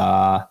 And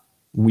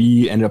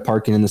we ended up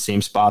parking in the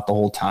same spot the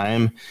whole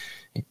time.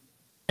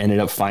 Ended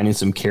up finding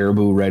some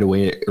caribou right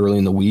away early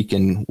in the week,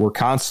 and we're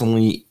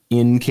constantly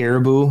in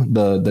caribou.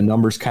 The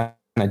numbers kind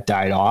of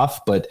died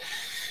off, but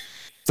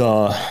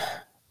the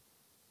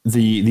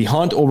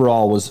hunt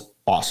overall was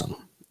awesome.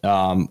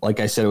 Like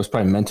I said, it was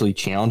probably mentally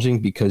challenging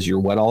because you're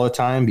wet all the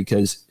time.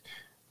 Because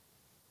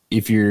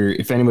if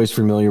anybody's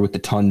familiar with the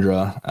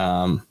tundra,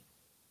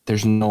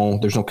 there's no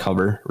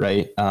cover,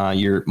 right?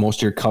 Most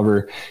of your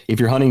cover, if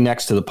you're hunting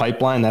next to the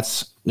pipeline, a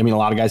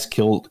lot of guys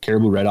kill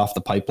caribou right off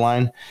the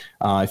pipeline.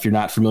 If you're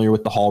not familiar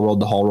with the haul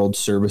road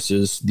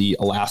services the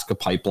Alaska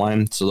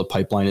pipeline. So the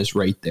pipeline is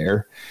right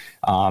there.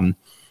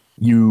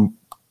 You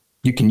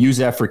can use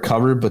that for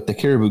cover, but the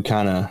caribou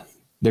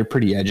they're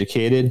pretty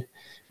educated.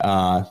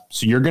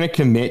 So you're going to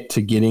commit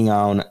to getting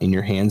on in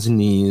your hands and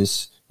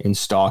knees and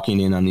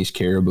stalking in on these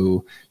caribou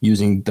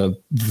using the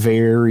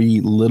very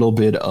little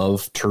bit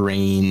of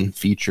terrain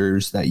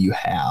features that you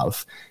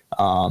have.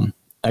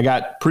 I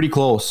got pretty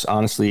close,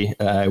 honestly.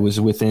 I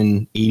was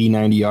within 80,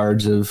 90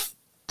 yards of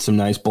some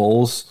nice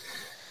bulls,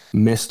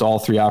 missed all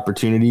 3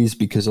 opportunities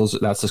because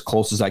that's as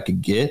close as I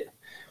could get.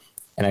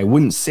 And I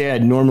wouldn't say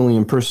I'd normally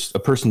a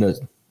person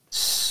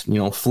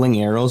to,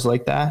 fling arrows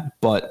like that.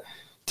 But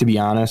to be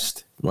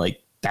honest,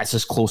 like, that's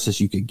as close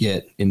as you could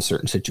get in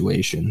certain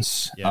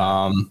situations.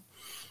 Yeah.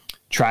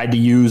 Tried to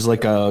use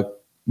like a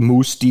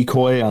moose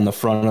decoy on the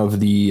front of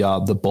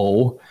the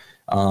bow.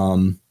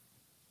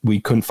 We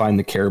couldn't find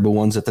the caribou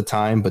ones at the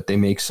time, but they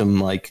make some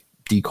like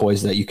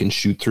decoys that you can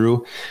shoot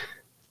through.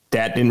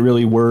 That didn't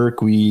really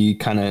work. We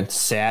kind of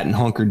sat and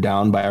hunkered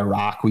down by a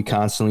rock. We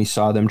constantly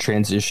saw them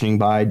transitioning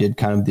by, did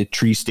kind of the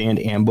tree stand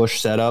ambush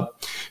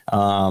setup.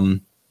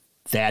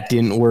 That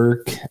didn't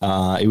work.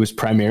 It was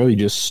primarily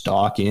just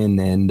stalk in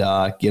and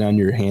get on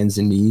your hands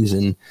and knees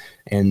and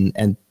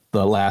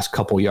the last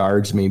couple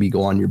yards, maybe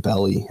go on your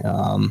belly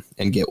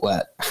and get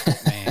wet.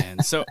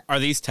 Man, so are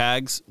these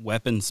tags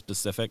weapon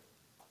specific?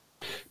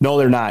 No,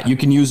 they're not. You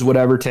can use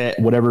whatever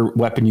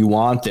weapon you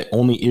want. The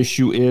only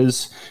issue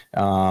is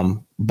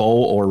bow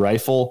or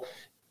rifle.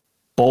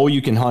 Bow,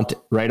 you can hunt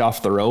right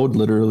off the road.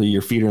 Literally,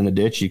 your feet are in the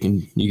ditch. You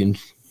can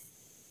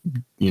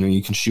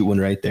shoot one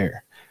right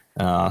there.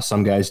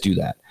 Some guys do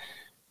that.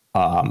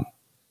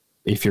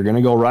 If you're going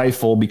to go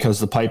rifle, because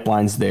the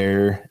pipeline's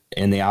there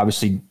and they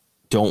obviously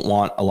don't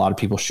want a lot of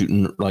people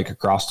shooting like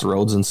across the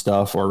roads and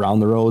stuff or around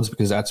the roads,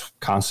 because that's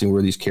constantly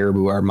where these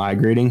caribou are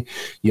migrating.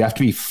 You have to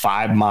be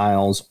 5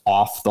 miles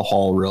off the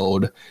haul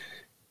road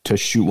to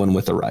shoot one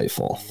with a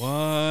rifle.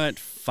 What?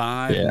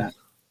 5? Yeah.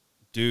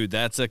 Dude,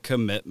 that's a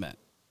commitment.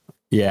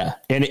 Yeah.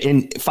 And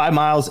in 5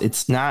 miles,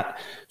 it's not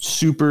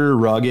super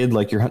rugged.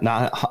 Like, you're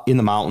not in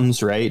the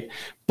mountains, right?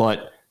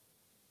 But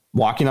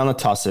walking on the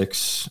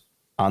tussocks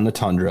on the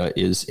tundra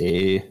is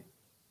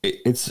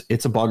it's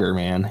a bugger,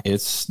 man.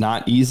 It's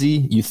not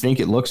easy. You think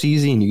it looks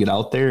easy and you get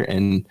out there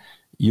and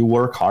you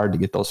work hard to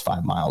get those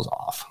 5 miles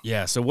off.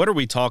 Yeah. So what are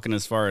we talking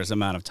as far as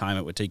amount of time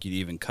it would take you to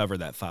even cover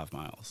that 5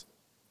 miles?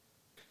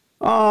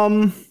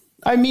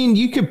 I mean,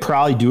 you could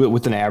probably do it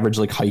with an average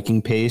like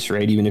hiking pace,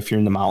 right? Even if you're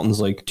in the mountains,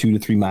 like 2 to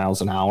 3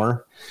 miles an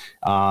hour.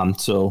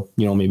 So,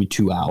 maybe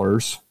 2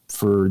 hours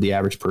for the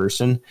average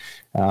person.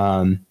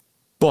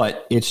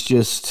 but it's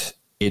just,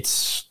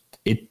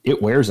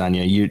 it wears on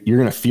you. You're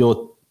going to feel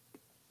it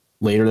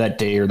later that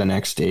day or the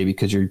next day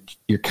because you're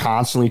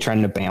constantly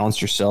trying to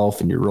balance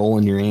yourself and you're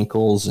rolling your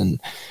ankles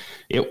and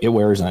it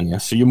wears on you.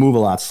 So you move a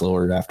lot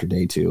slower after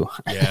day 2.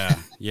 Yeah.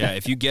 Yeah.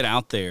 If you get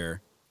out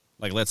there,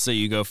 like let's say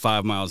you go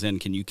 5 miles in,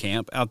 can you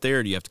camp out there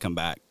or do you have to come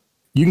back?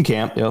 You can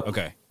camp. Yep.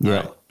 Okay.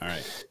 Yeah. All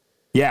right.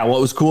 Yeah.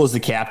 What was cool is the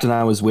captain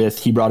I was with,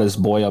 he brought his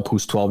boy up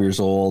who's 12 years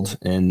old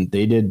and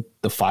they did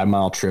the 5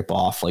 mile trip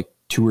off like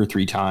 2 or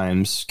 3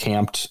 times,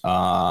 camped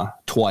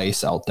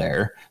twice out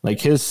there.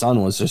 Like his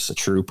son was just a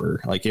trooper.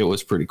 Like it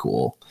was pretty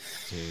cool.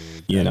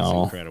 Dude, you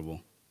know,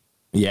 incredible.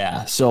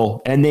 Yeah.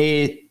 So, and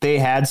they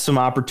had some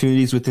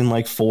opportunities within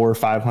like 400 or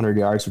 500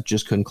 yards, but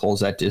just couldn't close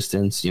that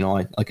distance. You know,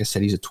 like I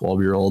said, he's a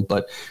 12-year-old,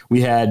 but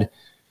we had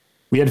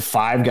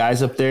 5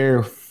 guys up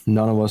there.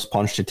 None of us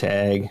punched a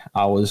tag.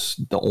 I was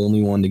the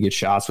only one to get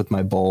shots with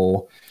my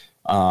bow.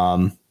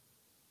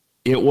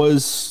 It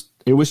was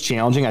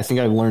challenging. I think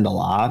I learned a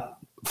lot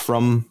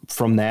from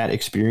that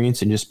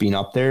experience and just being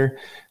up there.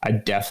 I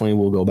definitely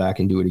will go back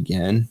and do it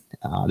again.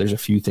 There's a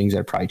few things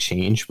I'd probably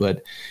change,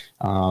 but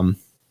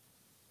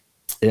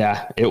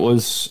yeah, it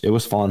was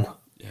fun.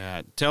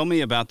 Yeah. Tell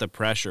me about the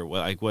pressure.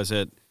 Like, was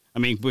it, I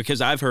mean, because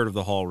I've heard of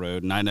the Haul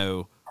Road and I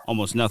know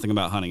almost nothing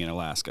about hunting in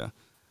Alaska.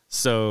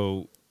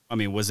 So, I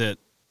mean,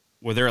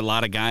 were there a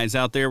lot of guys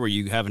out there? Were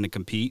you having to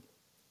compete?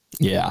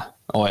 Yeah.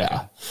 Oh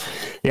yeah.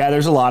 Yeah.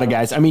 There's a lot of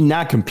guys. I mean,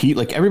 not compete.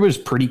 Like everybody's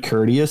pretty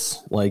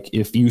courteous. Like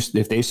if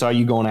they saw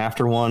you going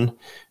after one,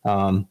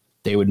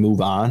 they would move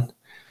on.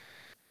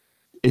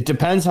 It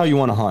depends how you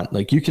want to hunt.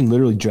 Like you can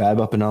literally drive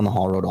up and down the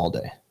Haul Road all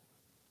day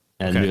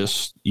and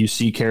just, you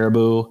see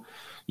caribou,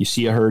 you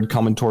see a herd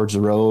coming towards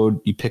the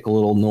road, you pick a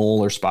little knoll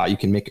or spot, you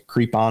can make a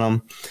creep on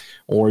them,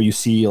 or you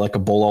see like a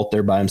bull out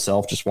there by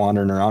himself, just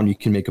wandering around, you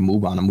can make a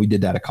move on him. We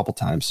did that a couple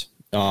times.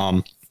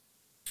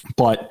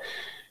 But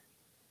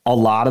a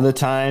lot of the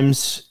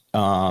times,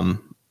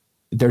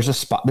 there's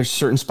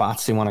certain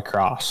spots they want to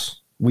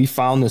cross. We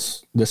found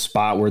this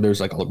spot where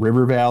there's like a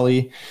river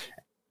valley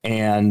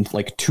and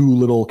like 2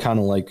 little kind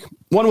of like,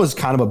 one was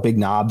kind of a big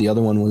knob. The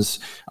other one was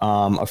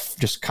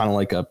just kind of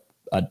like a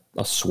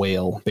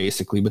swale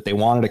basically, but they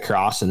wanted to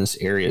cross in this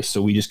area.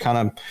 So we just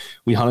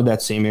we hunted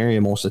that same area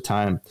most of the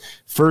time.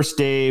 First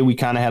day, we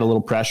kind of had a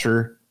little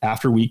pressure.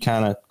 After we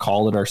kind of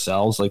called it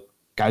ourselves, like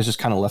guys just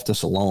kind of left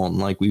us alone.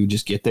 Like we would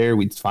just get there,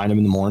 we'd find them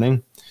in the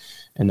morning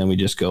and then we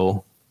just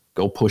go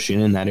push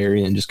in that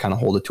area and just kind of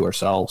hold it to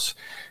ourselves.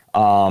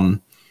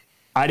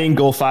 I didn't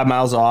go 5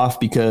 miles off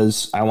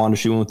because I wanted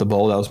to shoot him with the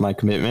bow. That was my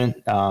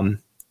commitment.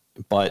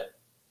 But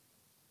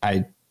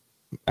I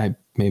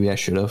maybe I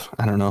should have.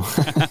 I don't know.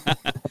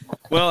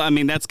 Well, I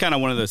mean, that's kind of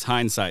one of those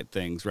hindsight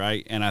things,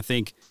 right? And I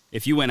think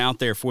if you went out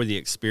there for the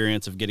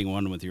experience of getting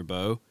one with your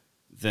bow,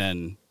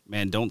 then,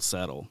 man, don't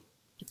settle.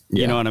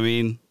 Yeah. You know what I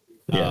mean?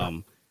 Yeah.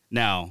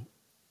 Now,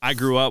 I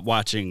grew up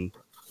watching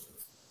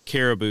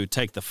caribou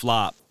take the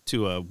flop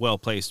to a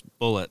well-placed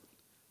bullet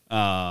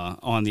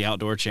on the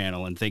Outdoor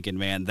Channel and thinking,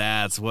 man,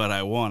 that's what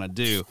I want to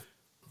do.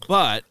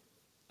 But,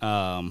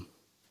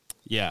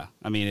 yeah,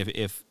 I mean,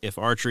 if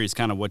archery is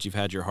kind of what you've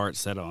had your heart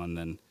set on,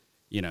 then,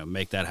 you know,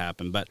 make that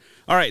happen. But,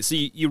 all right, so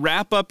you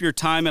wrap up your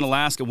time in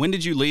Alaska. When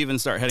did you leave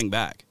and start heading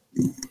back?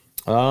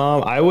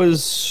 So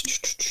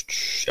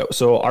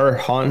our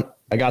hunt,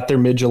 I got there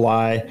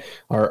mid-July.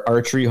 Our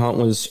archery hunt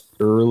was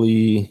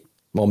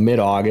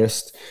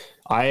mid-August.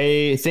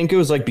 I think it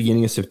was like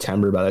beginning of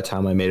September by the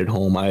time I made it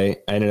home. I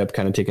ended up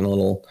kind of taking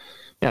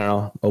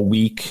a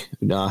week,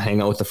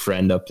 hang out with a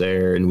friend up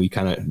there. And me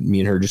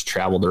and her just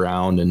traveled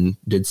around and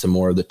did some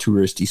more of the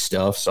touristy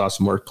stuff, saw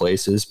some more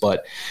places.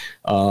 But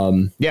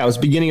it was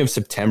beginning of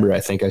September.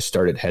 I think I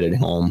started headed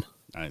home.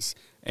 Nice.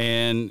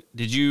 And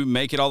did you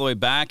make it all the way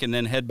back and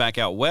then head back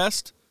out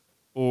west?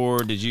 Or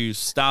did you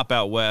stop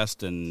out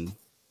west and...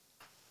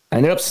 I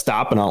ended up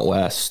stopping out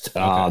west.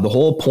 Okay. The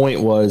whole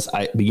point was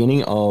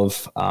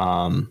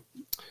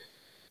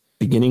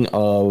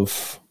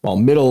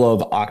middle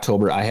of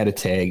October, I had a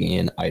tag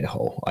in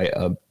Idaho.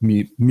 A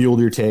mule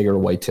deer tag or a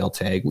whitetail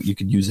tag. You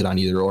could use it on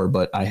either or,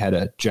 but I had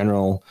a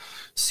general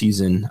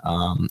season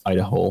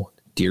Idaho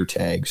deer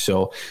tag.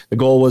 So the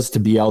goal was to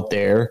be out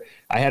there.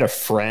 I had a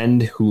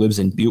friend who lives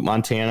in Butte,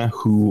 Montana,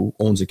 who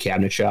owns a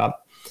cabinet shop.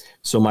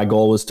 So my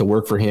goal was to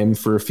work for him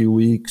for a few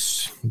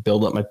weeks,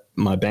 build up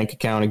my bank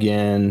account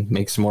again,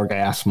 make some more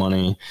gas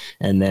money.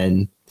 And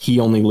then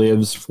he only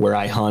lives where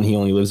I hunt. He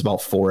only lives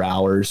about 4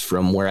 hours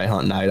from where I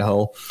hunt in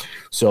Idaho.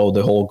 So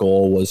the whole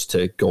goal was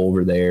to go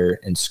over there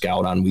and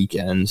scout on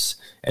weekends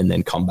and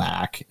then come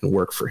back and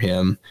work for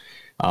him.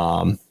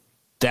 That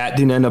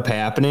didn't end up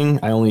happening.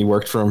 I only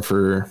worked for him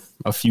for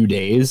a few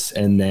days.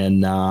 And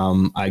then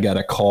I got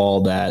a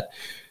call that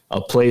a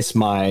place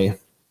my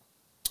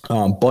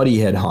buddy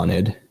had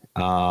hunted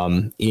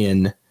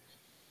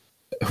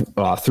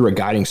through a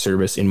guiding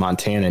service in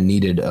Montana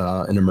needed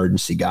an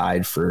emergency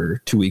guide for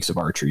 2 weeks of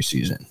archery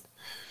season.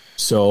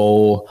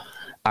 So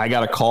I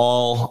got a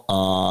call,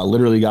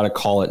 literally got a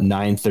call at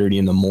 9:30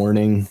 in the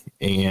morning,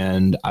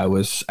 and I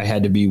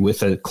had to be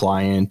with a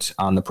client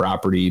on the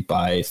property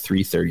by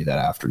 3:30 that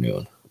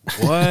afternoon.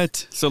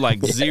 What? So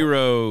like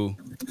zero.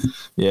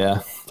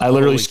 Yeah. I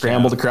literally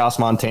scrambled across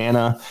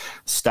Montana,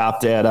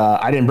 stopped at,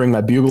 I didn't bring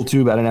my bugle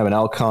tube. I didn't have an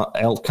elk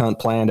hunt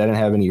planned. I didn't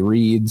have any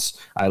reeds.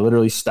 I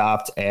literally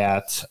stopped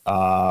at,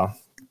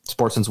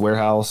 Sportsman's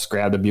Warehouse,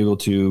 grabbed a bugle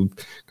tube,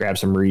 grabbed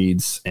some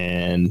reeds,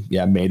 and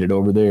made it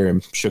over there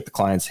and shook the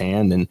client's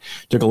hand and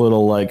took a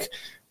little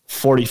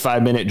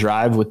 45-minute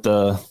drive with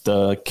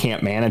the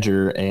camp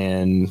manager,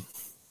 and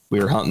we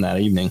were hunting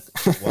that evening.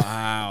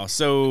 Wow.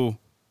 So,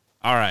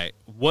 all right,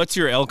 what's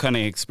your elk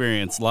hunting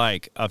experience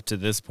like up to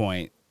this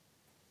point?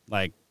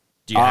 Like,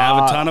 do you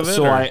have a ton of it?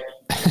 So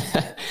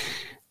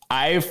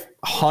I've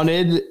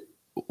hunted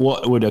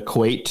what would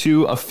equate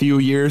to a few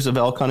years of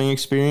elk hunting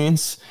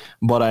experience,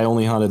 but I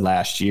only hunted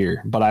last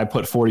year. But I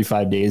put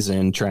 45 days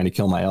in trying to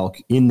kill my elk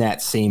in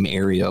that same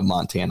area of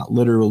Montana.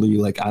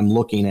 Literally, I'm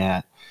looking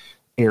at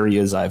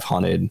areas I've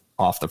hunted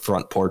off the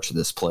front porch of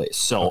this place.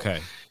 So okay.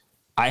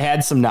 I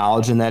had some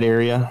knowledge in that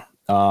area.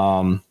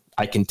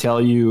 I can tell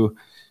you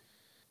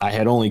I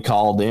had only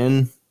called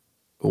in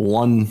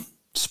one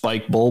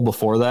spike bull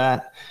before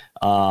that.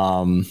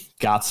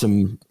 Got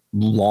some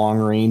long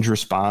range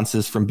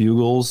responses from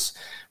bugles,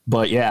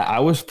 but I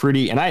was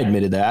pretty, and I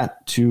admitted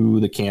that to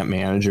the camp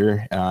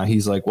manager.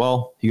 He's like,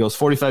 well, he goes,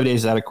 45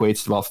 days, that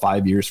equates to about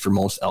 5 years for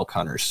most elk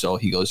hunters. So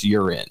he goes,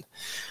 you're in.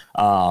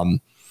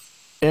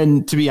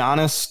 And to be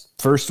honest,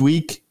 first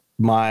week,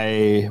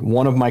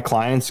 one of my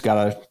clients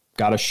got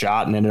a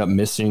shot and ended up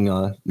missing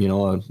a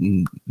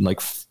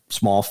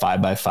small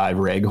 5x5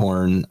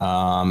 raghorn,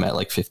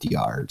 at 50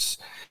 yards.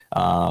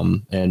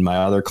 And my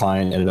other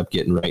client ended up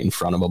getting right in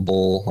front of a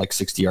bull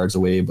 60 yards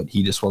away, but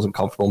he just wasn't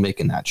comfortable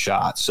making that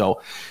shot. So,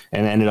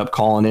 and ended up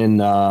calling in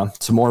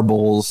some more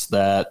bulls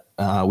that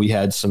we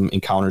had some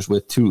encounters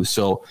with too.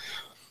 So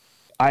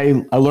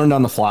I learned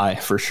on the fly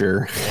for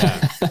sure.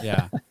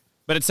 Yeah.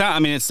 But it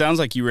sounds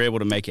like you were able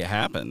to make it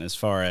happen as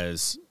far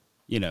as,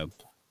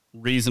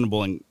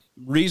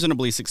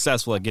 reasonably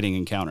successful at getting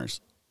encounters.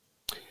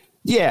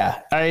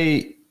 Yeah.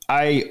 I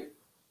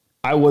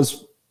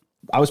was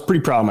pretty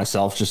proud of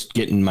myself just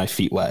getting my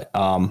feet wet.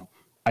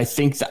 I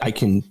think that I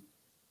can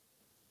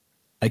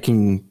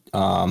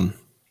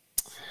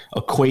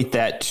equate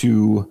that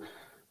to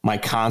my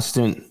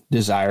constant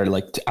desire.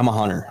 I'm a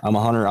hunter.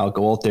 I'll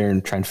go out there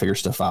and try and figure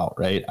stuff out.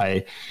 Right.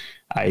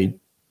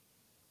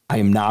 I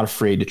am not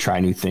afraid to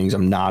try new things.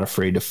 I'm not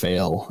afraid to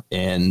fail.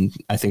 And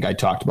I think I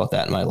talked about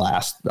that in our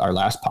last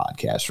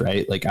podcast,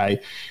 right?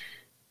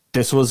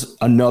 This was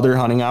another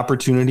hunting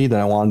opportunity that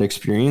I wanted to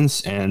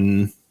experience,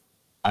 and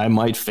I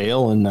might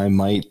fail, and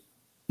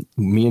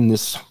me and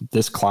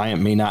this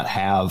client may not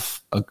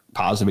have a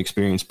positive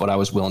experience, but I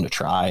was willing to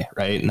try.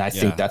 Right. And I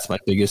think that's my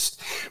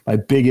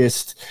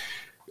biggest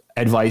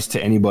advice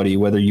to anybody,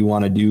 whether you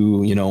want to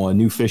do, a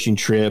new fishing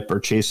trip or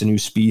chase a new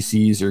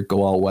species or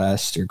go out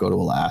west or go to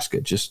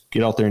Alaska, just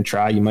get out there and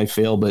try. You might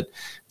fail, but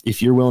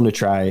if you're willing to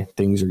try,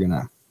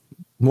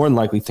 more than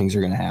likely things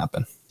are going to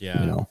happen.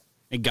 Yeah.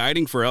 And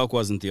guiding for elk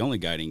wasn't the only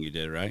guiding you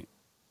did, right?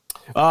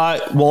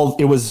 Well,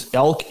 it was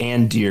elk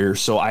and deer.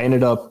 So I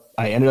ended up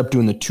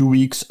doing the 2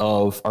 weeks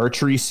of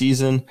archery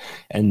season,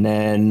 and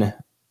then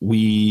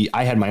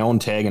I had my own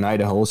tag in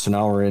Idaho. So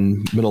now we're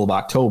in middle of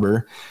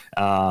October.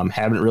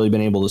 Haven't really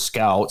been able to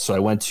scout. So I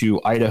went to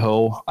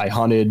Idaho. I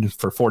hunted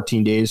for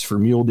 14 days for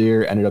mule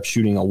deer, ended up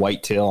shooting a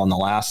whitetail on the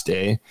last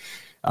day.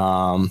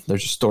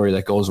 There's a story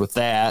that goes with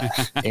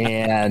that.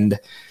 And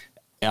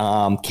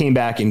came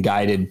back and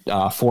guided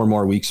 4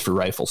 more weeks for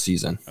rifle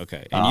season.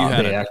 Okay.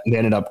 And they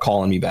ended up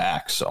calling me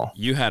back. So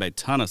you had a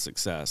ton of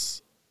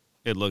success,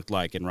 it looked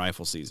like, in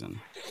rifle season.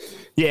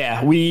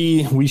 Yeah,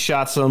 we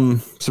shot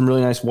some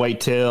really nice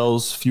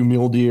whitetails, a few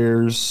mule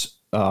deer,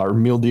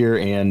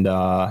 and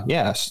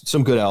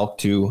some good elk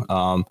too.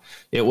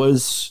 It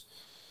was,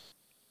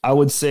 I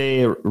would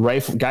say,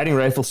 guiding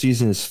rifle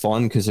season is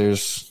fun because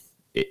there's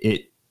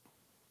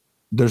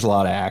a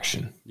lot of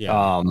action.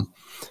 Yeah.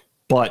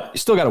 But you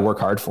still got to work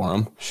hard for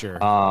them. Sure.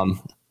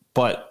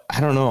 But I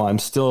don't know. I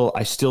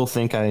still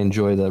think I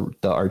enjoy the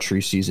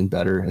archery season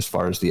better as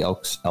far as the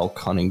elk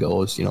hunting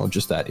goes.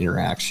 Just that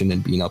interaction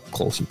and being up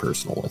close and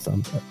personal with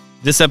them.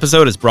 This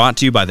episode is brought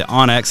to you by the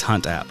onX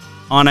Hunt app.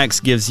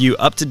 onX gives you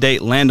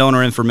up-to-date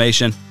landowner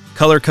information,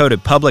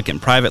 color-coded public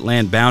and private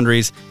land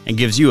boundaries, and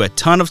gives you a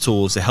ton of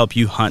tools to help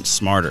you hunt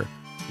smarter.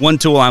 One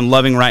tool I'm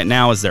loving right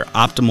now is their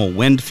optimal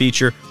wind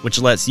feature, which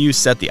lets you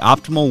set the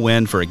optimal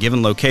wind for a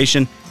given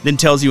location, then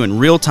tells you in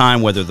real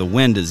time whether the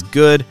wind is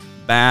good,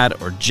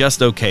 bad, or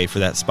just okay for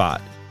that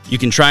spot. You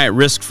can try it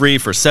risk-free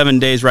for 7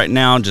 days right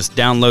now. Just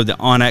download the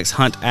onX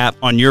Hunt app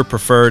on your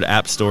preferred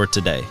app store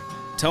today.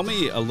 Tell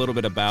me a little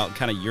bit about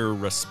kind of your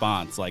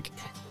response.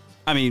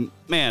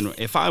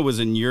 If I was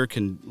in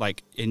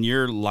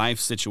your life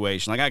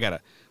situation, I got a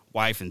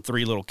wife and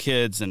 3 little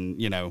kids,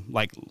 and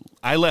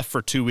I left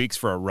for 2 weeks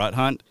for a rut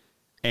hunt,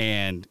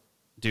 and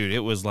dude, it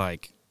was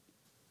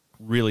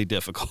really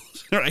difficult,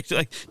 right?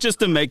 Like just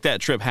to make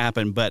that trip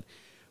happen. But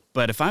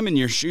if I'm in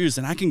your shoes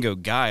and I can go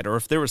guide, or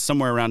if there was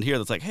somewhere around here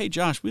that's like, hey,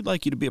 Josh, we'd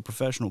like you to be a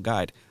professional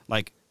guide,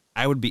 like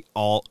I would be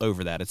all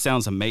over that. It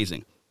sounds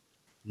amazing.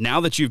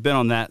 Now that you've been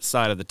on that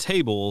side of the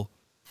table,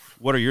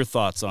 what are your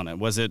thoughts on it?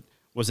 Was it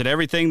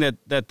everything that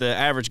the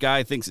average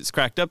guy thinks it's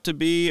cracked up to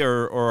be,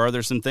 or are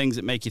there some things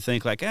that make you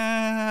think like,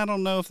 I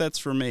don't know if that's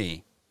for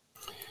me?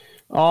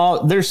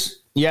 There's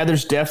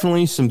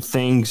definitely some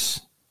things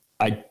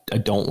I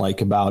don't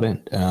like about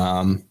it.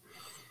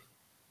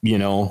 You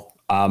know,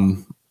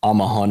 I'm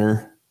a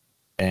hunter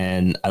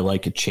and I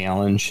like a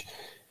challenge,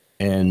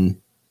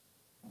 and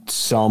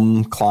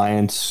some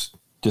clients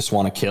just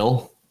want to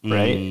kill,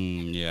 right?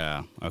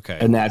 Yeah. Okay.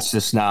 And that's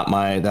just not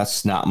my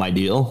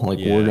deal. Like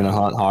we're going to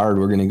hunt hard.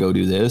 We're going to go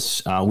do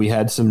this. We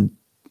had,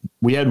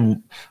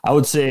 I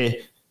would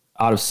say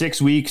out of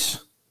 6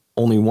 weeks,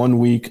 only 1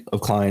 week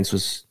of clients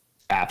was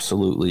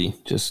absolutely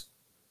just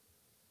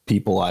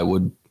people I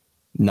would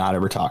not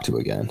ever talk to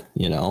again.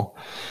 You know,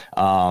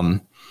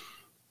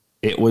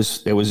 it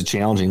was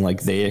challenging.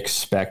 Like they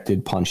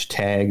expected punch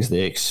tags.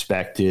 They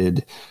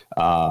expected,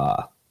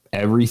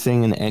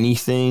 everything and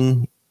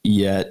anything,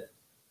 yet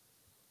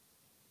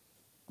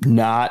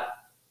not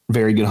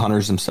very good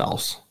hunters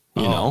themselves,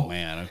 you know?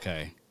 Man.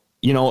 Okay.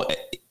 You know,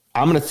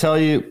 I'm going to tell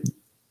you,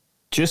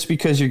 just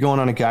because you're going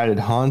on a guided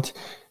hunt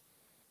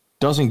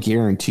doesn't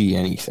guarantee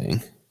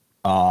anything.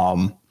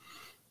 You're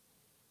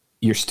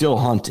still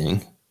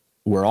hunting.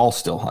 We're all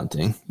still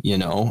hunting, you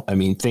know? I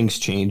mean, things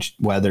change,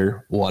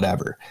 weather,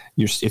 whatever.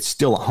 It's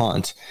still a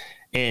hunt.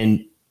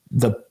 And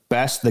the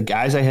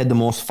guys I had the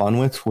most fun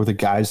with were the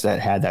guys that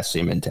had that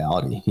same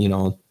mentality, you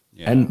know?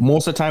 Yeah. And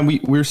most of the time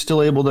we're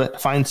still able to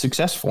find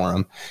success for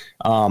them.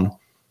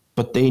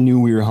 But they knew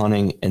we were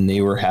hunting and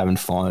they were having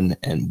fun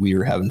and we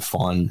were having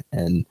fun,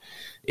 and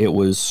it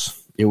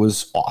was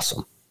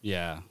awesome.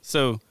 Yeah.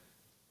 So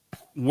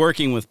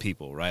working with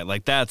people, right?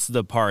 Like that's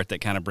the part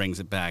that kind of brings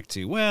it back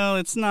to, well,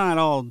 it's not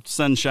all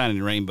sunshine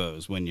and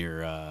rainbows when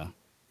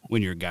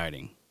you're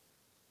guiding.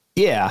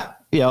 Yeah.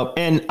 Yeah.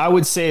 And I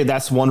would say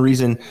that's one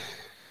reason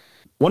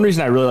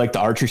I really like the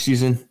archery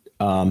season.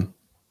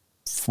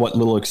 What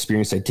little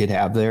experience I did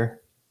have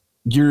there,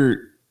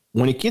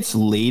 when it gets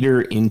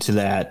later into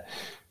that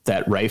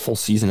rifle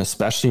season,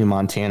 especially in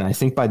Montana, I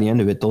think by the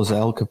end of it, those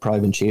elk have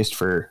probably been chased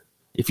for,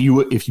 if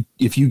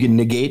you can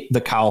negate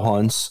the cow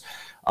hunts,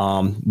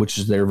 which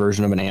is their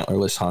version of an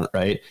antlerless hunt,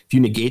 right? If you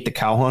negate the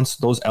cow hunts,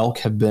 those elk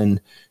have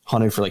been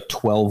hunted for like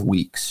 12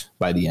 weeks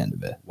by the end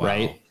of it. Wow.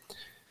 Right.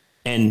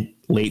 And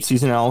late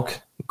season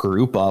elk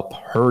group up,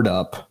 herd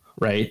up,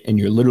 right? And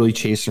you're literally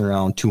chasing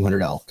around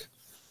 200 elk.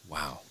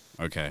 Wow.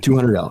 Okay.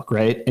 200 elk,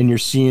 right? And you're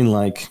seeing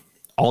like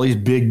all these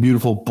big,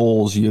 beautiful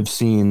bulls you have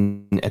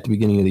seen at the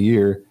beginning of the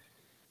year.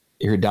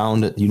 You're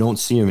down to, you don't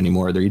see them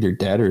anymore. They're either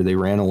dead or they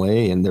ran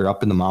away and they're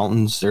up in the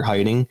mountains. They're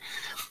hiding.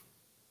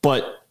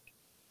 But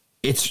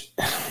it's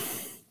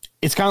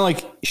kind of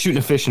like shooting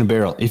a fish in a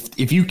barrel.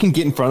 If you can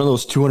get in front of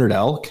those 200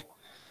 elk,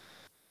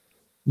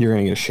 you're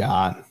going to get a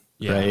shot,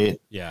 right?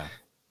 Yeah.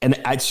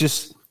 And it's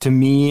just, to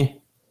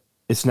me,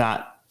 it's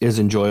not as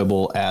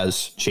enjoyable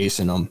as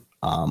chasing them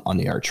on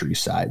the archery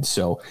side.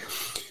 So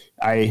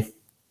I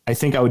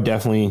think I would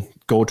definitely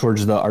go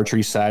towards the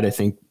archery side. I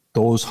think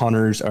those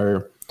hunters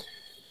are,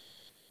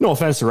 no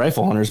offense to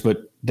rifle hunters,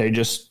 but they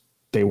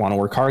want to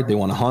work hard. They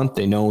want to hunt.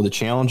 They know the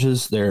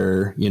challenges.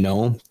 They're in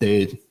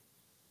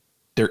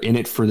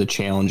it for the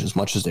challenge as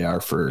much as they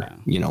are for,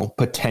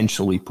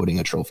 potentially putting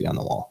a trophy on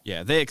the wall.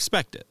 Yeah. They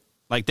expect it.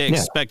 Like they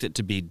expect it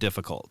to be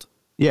difficult.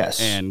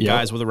 Yes. And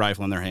guys with a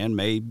rifle in their hand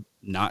may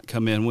not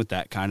come in with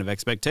that kind of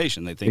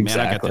expectation. They think, man,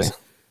 I got this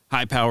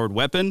high-powered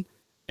weapon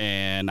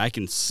and I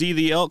can see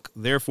the elk.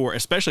 Therefore,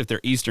 especially if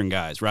they're Eastern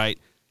guys, right?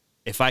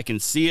 If I can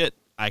see it,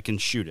 I can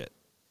shoot it.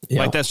 Yep.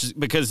 Like that's just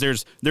because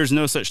there's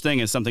no such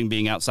thing as something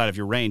being outside of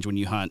your range when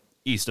you hunt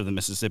east of the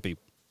Mississippi.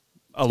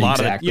 A lot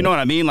of, you know what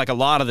I mean? Like a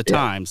lot of the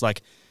times,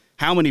 like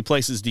how many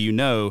places do you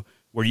know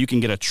where you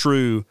can get a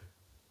true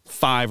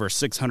 500 or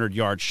 600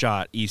 yard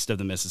shot east of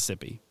the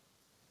Mississippi?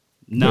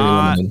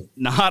 Not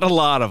a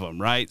lot of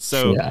them, right?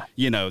 So,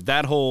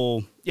 that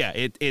whole,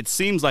 it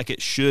seems like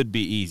it should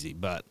be easy,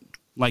 but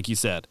like you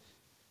said,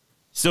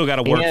 still got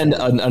to work. And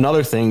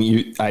another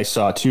thing I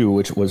saw too,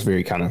 which was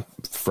very kind of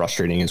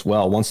frustrating as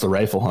well. Once the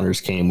rifle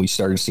hunters came, we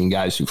started seeing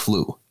guys who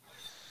flew.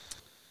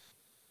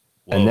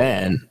 Whoa. And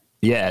then,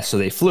 so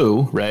they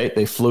flew, right?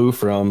 They flew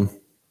from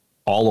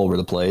all over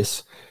the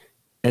place.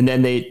 And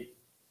then they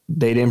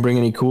didn't bring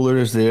any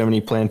coolers. They didn't have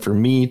any plan for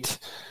meat.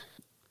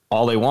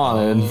 All they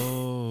wanted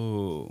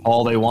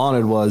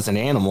was an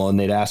animal, and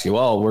they'd ask you,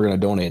 well, we're going to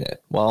donate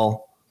it.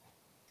 Well,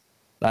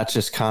 that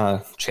just kind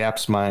of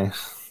chaps my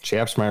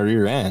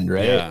rear end,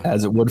 right? Yeah.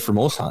 As it would for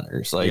most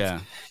hunters. I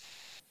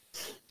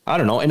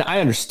don't know. And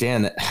I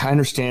understand that. I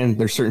understand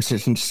there's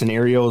certain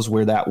scenarios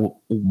where that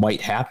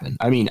might happen.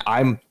 I mean,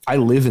 I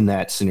live in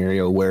that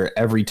scenario where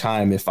every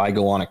time if I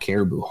go on a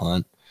caribou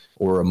hunt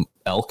or an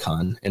elk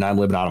hunt and I'm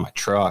living out of my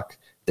truck,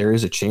 there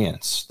is a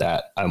chance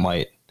that I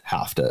might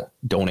have to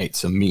donate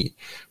some meat.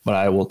 But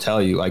I will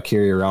tell you, I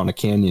carry around a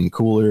Canyon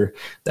cooler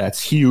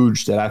that's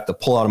huge that I have to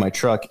pull out of my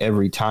truck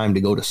every time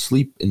to go to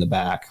sleep in the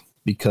back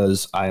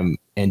because I'm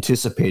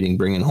anticipating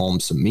bringing home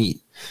some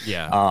meat.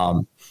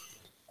 Yeah.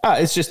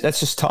 That's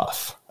just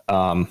tough.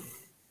 And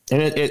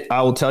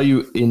I will tell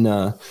you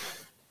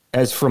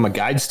as from a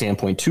guide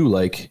standpoint too,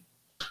 like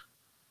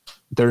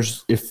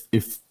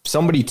if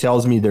somebody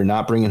tells me they're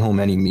not bringing home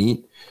any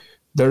meat,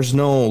 there's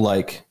no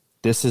like,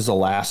 this is a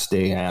last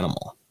day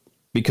animal,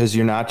 because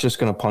you're not just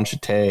going to punch a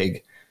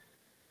tag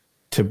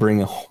to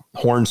bring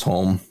horns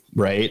home,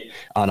 right?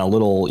 On a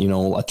little,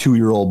 a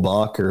 2-year-old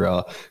buck or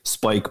a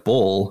spike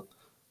bull,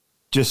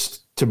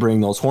 just to bring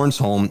those horns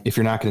home. If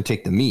you're not going to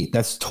take the meat,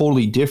 that's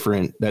totally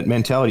different. That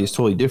mentality is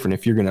totally different.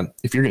 If you're going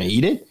to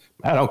eat it,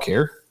 I don't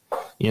care.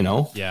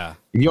 Yeah.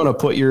 If you want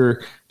to put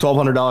your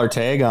 $1,200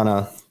 tag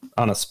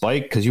on a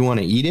spike because you want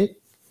to eat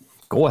it,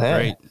 go ahead.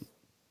 Right.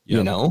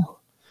 Yep.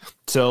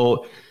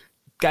 So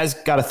guys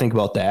got to think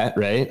about that,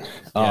 right?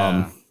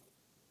 Yeah.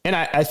 And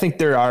I think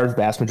there are a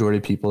vast majority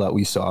of people that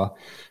we saw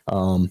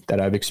that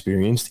I've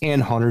experienced,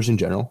 and hunters in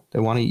general, they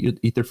want to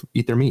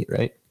eat their meat,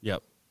 right?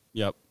 Yep.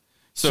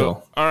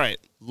 So all right,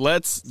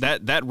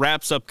 that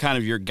wraps up kind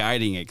of your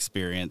guiding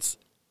experience.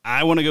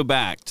 I want to go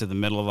back to the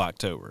middle of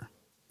October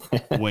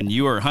when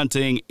you are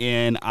hunting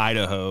in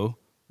Idaho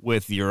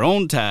with your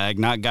own tag,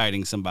 not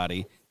guiding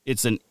somebody.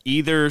 It's an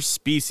either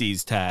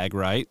species tag,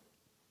 right?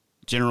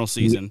 General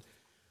season.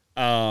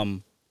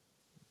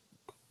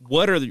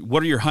 What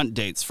are your hunt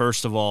dates,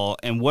 first of all,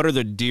 and what are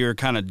the deer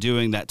kind of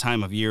doing that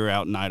time of year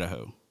out in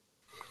Idaho?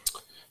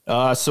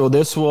 So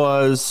this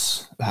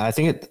was, I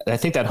think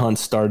that hunt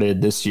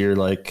started this year,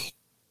 like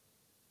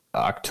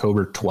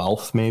October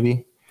 12th,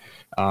 maybe.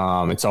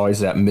 It's always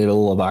that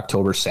middle of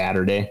October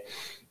Saturday.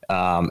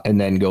 And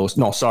then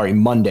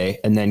Monday,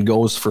 and then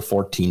goes for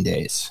 14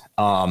 days.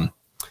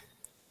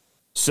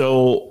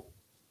 So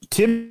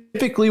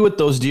typically what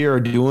those deer are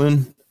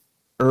doing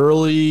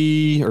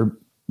early or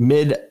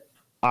mid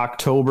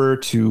October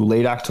to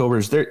late October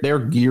is they're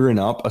gearing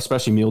up,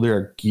 especially mule deer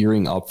are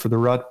gearing up for the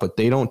rut, but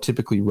they don't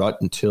typically rut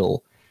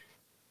until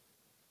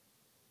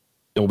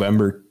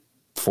November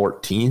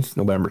 14th,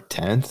 November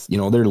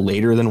 10th. They're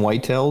later than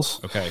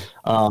whitetails. Okay.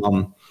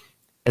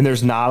 And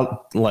there's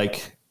not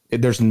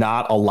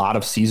a lot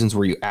of seasons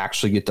where you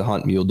actually get to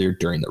hunt mule deer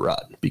during the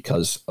rut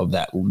because of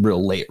that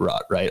real late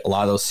rut, right? A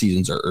lot of those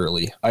seasons are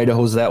early.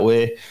 Idaho's that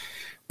way.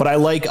 But I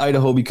like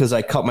Idaho because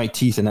I cut my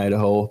teeth in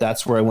Idaho.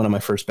 That's where I went on my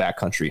first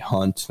backcountry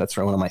hunt. That's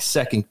where I went on my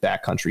second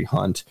backcountry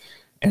hunt.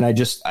 And I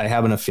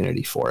have an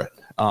affinity for it.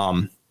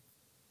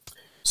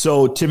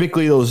 So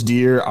typically those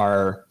deer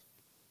are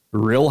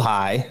real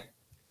high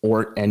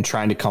and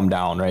trying to come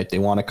down, right? They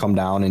want to come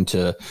down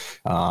into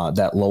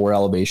that lower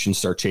elevation,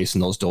 start chasing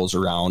those does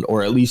around,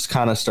 or at least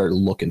kind of start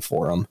looking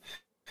for them.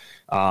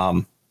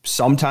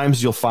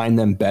 Sometimes you'll find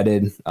them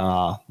bedded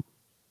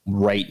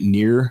right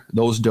near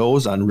those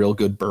does on real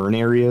good burn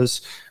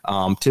areas.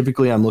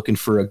 Typically I'm looking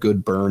for a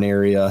good burn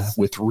area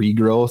with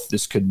regrowth.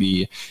 This could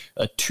be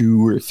a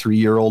 2 or 3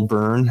 year old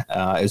burn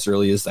as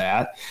early as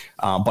that.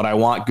 But I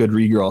want good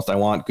regrowth. I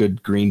want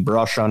good green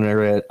brush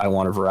under it. I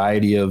want a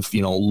variety of,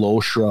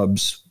 low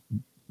shrubs,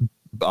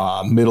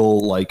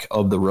 middle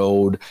of the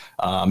road,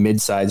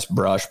 mid-sized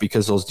brush,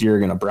 because those deer are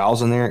going to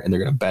browse in there and they're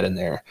going to bed in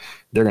there.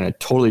 They're going to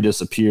totally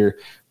disappear.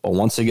 But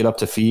once they get up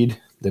to feed,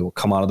 they will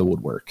come out of the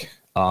woodwork.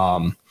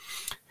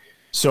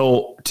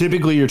 So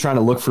typically you're trying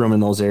to look for them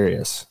in those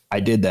areas. I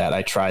did that.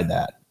 I tried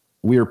that.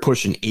 We were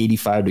pushing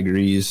 85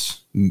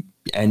 degrees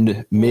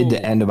mid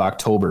to end of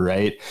October,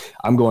 right?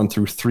 I'm going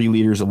through 3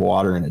 liters of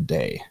water in a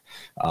day.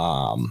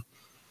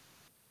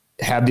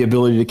 Have the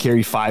ability to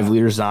carry 5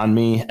 liters on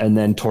me. And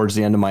then towards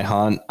the end of my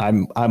hunt,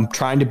 I'm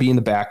trying to be in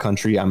the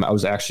backcountry. I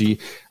was actually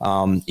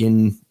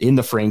in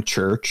the Frank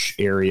Church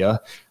area.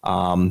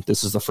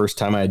 This is the first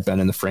time I had been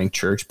in the Frank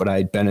Church, but I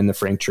had been in the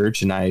Frank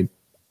Church and I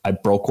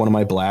broke one of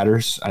my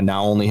bladders. I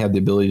now only have the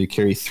ability to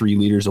carry 3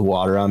 liters of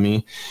water on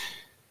me,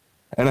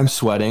 and I'm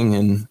sweating,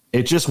 and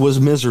it just was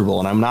miserable.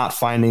 And I'm not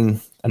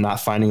finding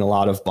a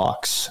lot of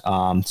bucks.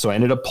 So I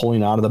ended up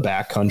pulling out of the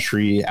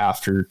backcountry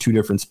after 2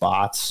 different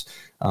spots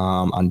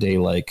on day,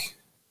 I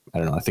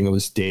think it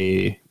was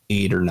day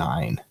 8 or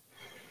 9.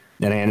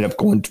 Then I ended up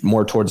going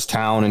more towards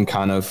town and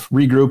kind of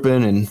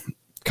regrouping and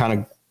kind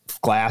of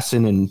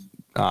glassing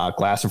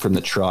from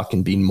the truck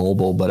and being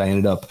mobile. But I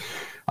ended up,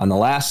 on the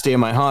last day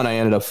of my hunt, I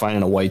ended up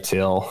finding a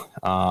whitetail,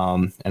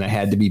 and I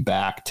had to be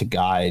back to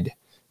guide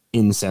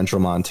in central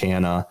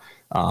Montana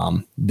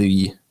in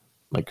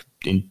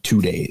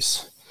 2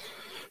 days.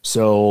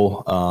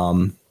 So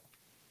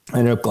I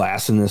ended up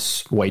glassing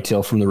this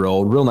whitetail from the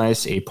road, real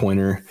nice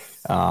 8-pointer,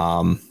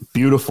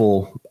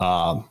 beautiful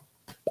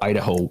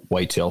Idaho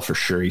whitetail for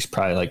sure. He's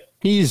probably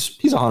he's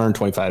a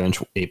 125-inch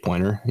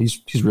 8-pointer.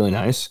 He's really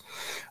nice.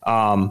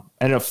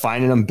 Ended up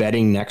finding him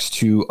bedding next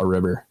to a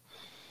river.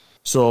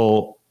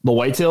 So the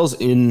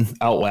whitetails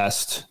out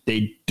west,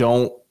 they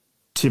don't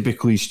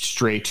typically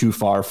stray too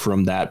far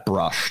from that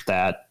brush,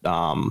 that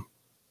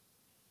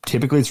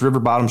typically it's river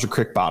bottoms or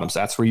creek bottoms.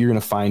 That's where you're going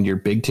to find your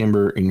big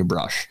timber and your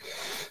brush.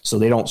 So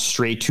they don't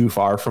stray too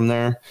far from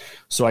there.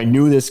 So I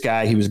knew this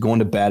guy, he was going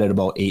to bed at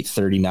about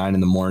 8:39 in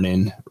the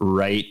morning,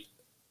 right?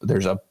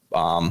 There's a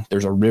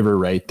river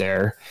right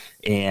there.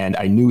 And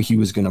I knew he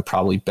was going to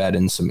probably bed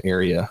in some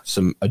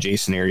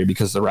adjacent area,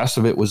 because the rest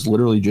of it was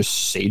literally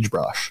just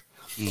sagebrush.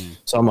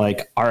 So I'm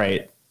like, all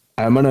right,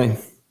 I'm going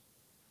to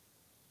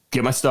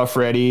get my stuff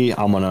ready.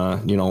 I'm going to,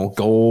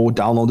 go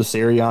download this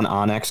area on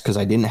Onyx, because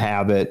I didn't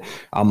have it.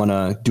 I'm going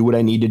to do what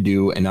I need to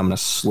do, and I'm going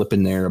to slip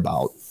in there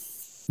about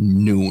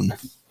noon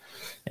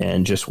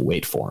and just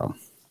wait for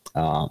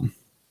him.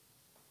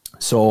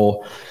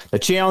 So the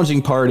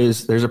challenging part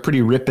is there's a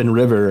pretty ripping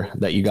river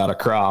that you got to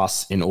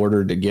cross in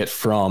order to get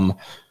from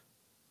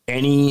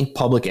any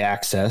public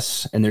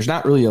access. And there's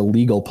not really a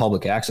legal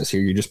public access here.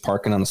 You're just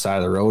parking on the side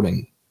of the road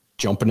and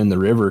jumping in the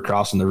river,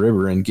 crossing the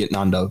river, and getting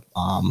onto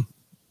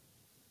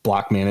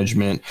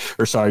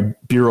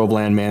Bureau of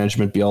Land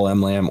Management,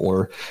 BLM land,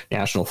 or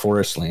National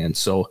Forest land.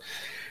 So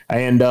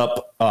I end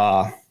up,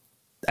 I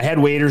had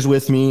waders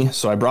with me.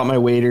 So I brought my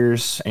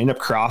waders. I ended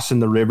up crossing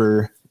the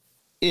river.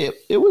 It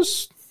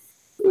was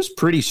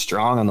pretty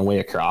strong on the way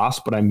across,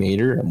 but I made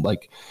her. I'm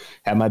like,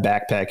 had my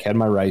backpack, had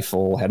my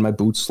rifle, had my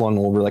boots slung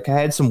over. Like, I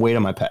had some weight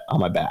on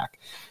my back.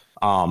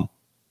 I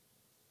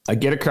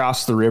get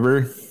across the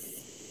river.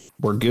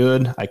 We're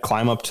good. I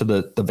climb up to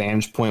the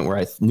vantage point where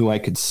I knew I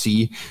could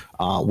see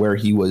where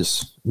he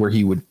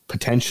would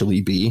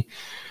potentially be.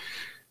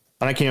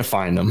 And I can't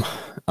find him.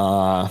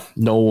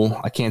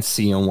 No, I can't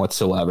see him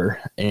whatsoever.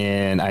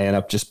 And I end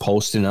up just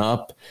posting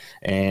up.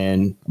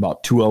 And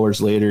about 2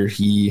 hours later,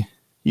 he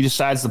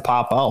decides to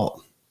pop out.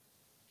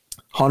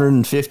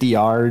 150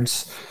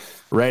 yards,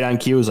 right on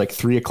cue. It was like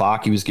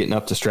 3:00. He was getting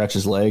up to stretch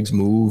his legs,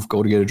 move,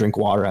 go to get a drink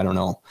of water. I don't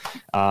know.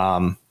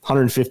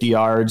 150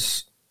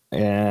 yards,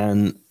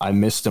 and I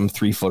missed him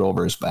 3 foot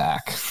over his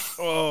back.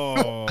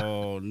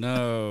 Oh,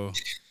 no.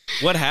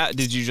 What happened?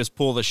 Did you just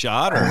pull the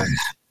shot? Or?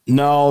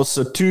 No.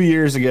 So 2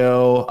 years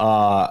ago,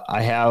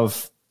 I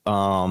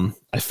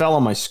fell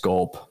on my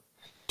scope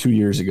 2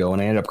 years ago,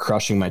 and I ended up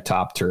crushing my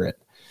top turret.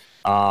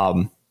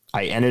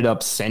 I ended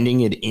up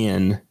sending it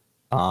in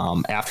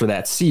after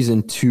that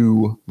season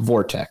to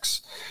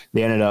Vortex.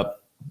 They ended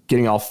up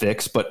getting all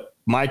fixed, but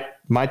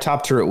my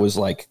top turret was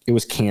it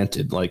was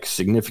canted,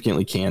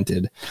 significantly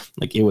canted,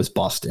 it was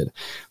busted.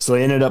 So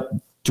they ended up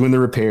doing the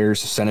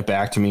repairs, sent it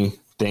back to me.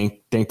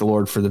 Thank the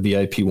Lord for the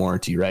VIP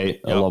warranty, right?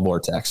 Yep. I love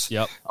Vortex.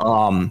 Yep.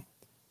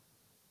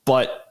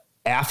 But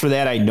after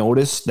that, I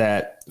noticed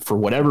that for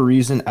whatever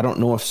reason, I don't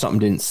know if something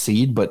didn't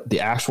seed, but the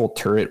actual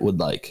turret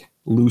would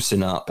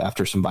loosen up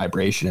after some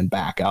vibration and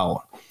back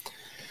out.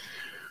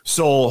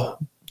 So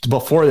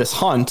before this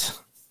hunt,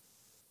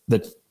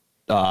 the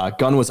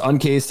gun was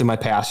uncased in my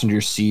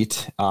passenger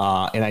seat.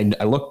 And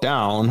I looked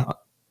down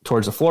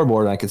towards the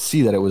floorboard, and I could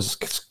see that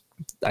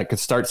I could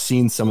start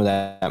seeing some of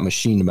that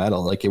machined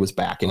metal. It was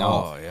backing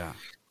out. Oh yeah.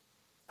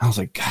 I was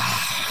like,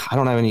 I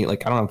don't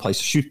have a place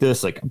to shoot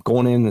this. I'm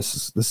going in,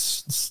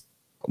 this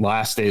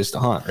last days to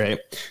hunt. Right.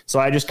 So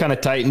I just kind of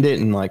tightened it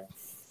and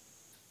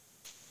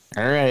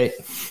all right,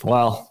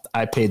 well,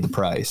 I paid the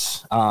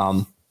price.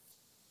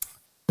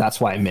 That's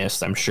why I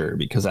missed, I'm sure,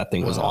 because that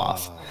thing was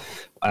off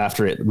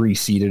after it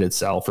reseated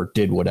itself or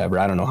did whatever.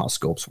 I don't know how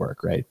scopes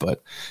work, right?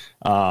 But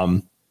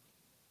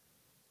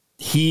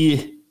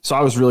so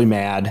I was really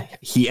mad.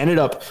 He ended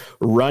up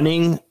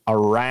running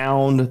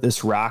around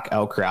this rock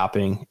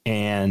outcropping,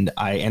 and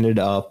I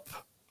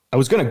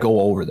was going to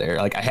go over there.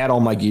 I had all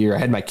my gear. I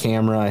had my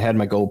camera. I had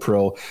my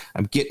GoPro.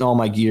 I'm getting all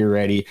my gear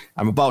ready.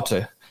 I'm about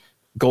to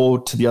go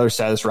to the other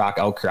side of this rock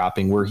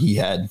outcropping where he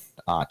had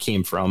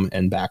came from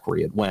and back where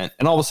he had went.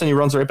 And all of a sudden he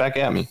runs right back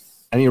at me,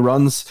 and he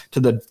runs to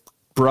the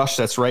brush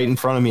that's right in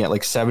front of me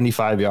at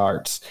 75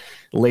 yards,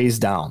 lays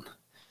down.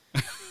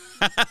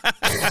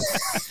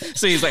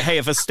 So he's like, hey,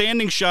 if a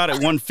standing shot at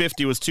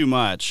 150 was too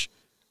much,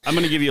 I'm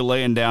going to give you a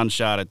laying down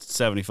shot at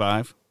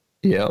 75.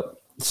 Yep.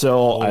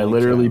 So I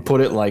literally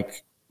put it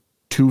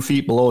 2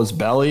 feet below his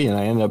belly, and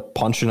I ended up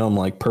punching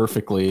him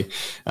perfectly.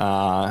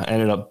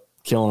 Ended up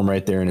killing him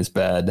right there in his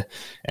bed.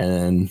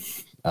 And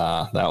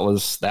that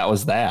was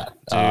that.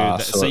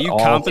 Dude, so you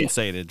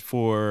compensated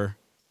for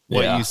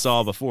what you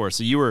saw before.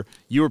 So you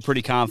were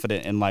pretty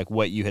confident in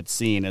what you had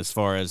seen as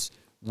far as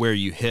where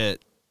you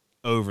hit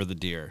over the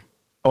deer.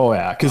 Oh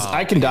yeah, because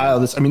I can dial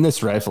this. I mean,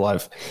 this rifle,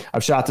 I've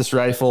shot this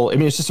rifle. I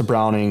mean, it's just a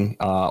Browning,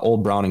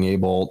 old Browning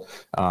A-bolt.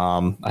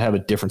 I have a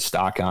different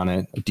stock on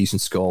it, a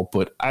decent scope,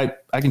 but I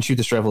can shoot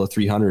this rifle at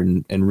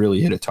 300 and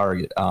really hit a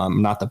target.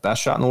 I'm not the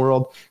best shot in the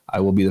world.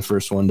 I will be the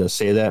first one to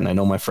say that, and I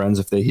know my friends,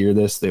 if they hear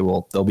this,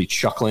 they'll be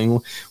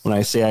chuckling when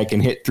I say I can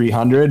hit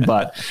 300.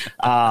 But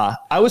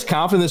I was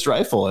confident in this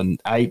rifle,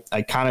 and I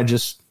kind of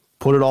just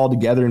put it all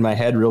together in my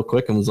head real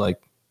quick and was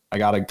like, I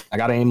gotta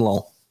aim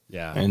low.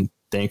 Yeah, and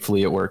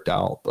thankfully it worked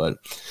out. But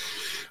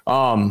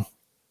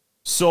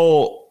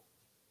so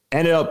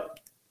ended up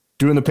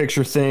doing the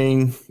picture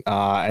thing.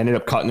 I ended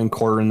up cutting and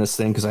quartering this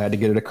thing because I had to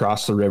get it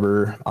across the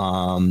river.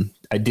 I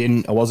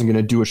wasn't going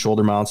to do a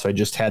shoulder mount, so I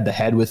just had the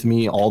head with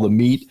me, all the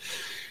meat.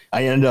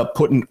 I ended up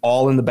putting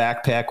all in the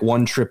backpack,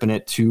 one tripping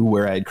it to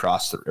where I'd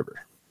crossed the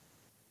river.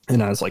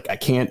 And I was like, I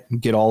can't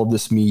get all of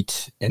this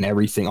meat and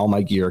everything, all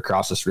my gear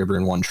across this river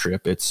in one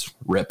trip. It's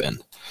ripping.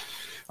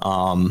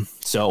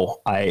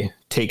 So I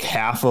take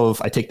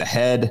the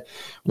head,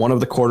 one of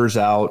the quarters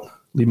out,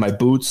 leave my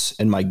boots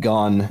and my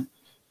gun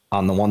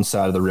on the one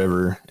side of the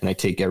river, and I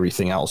take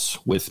everything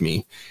else with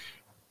me.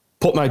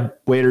 Put my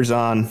waders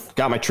on,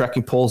 got my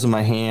trekking poles in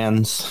my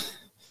hands,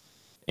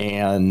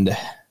 and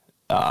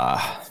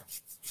I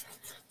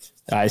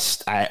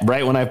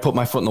right when I put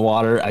my foot in the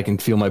water, I can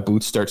feel my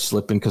boots start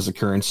slipping because the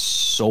current's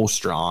so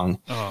strong.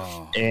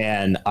 Oh.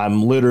 And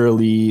I'm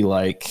literally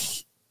like,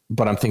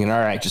 but I'm thinking, all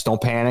right, just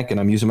don't panic. And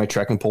I'm using my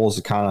trekking poles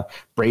to kind of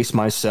brace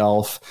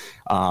myself.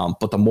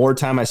 But the more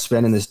time I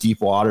spend in this deep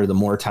water, the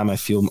more time I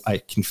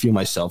can feel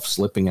myself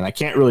slipping, and I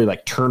can't really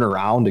like turn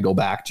around to go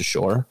back to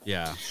shore.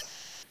 Yeah.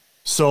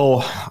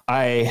 So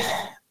I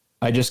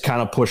just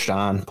kind of pushed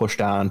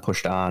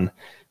on.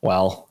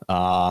 Well,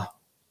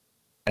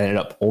 I ended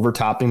up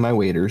overtopping my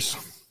waders.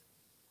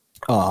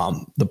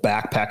 The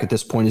backpack at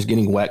this point is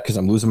getting wet because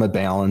I'm losing my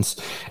balance,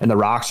 and the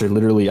rocks are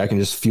literally, I can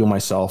just feel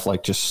myself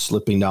like just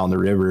slipping down the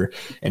river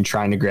and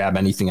trying to grab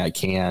anything I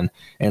can.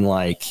 And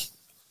like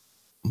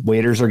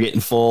waders are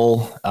getting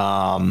full,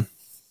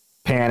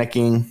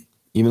 panicking,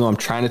 even though I'm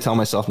trying to tell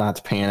myself not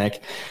to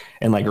panic.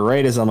 And like,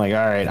 right as I'm like,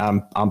 all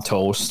right, I'm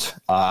toast.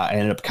 I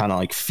ended up kind of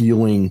like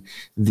feeling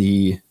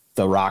the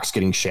rocks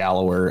getting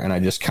shallower, and I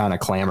just kind of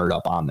clambered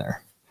up on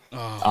there.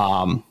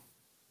 Oh,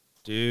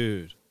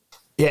 dude.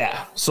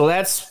 Yeah, so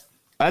that's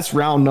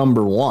round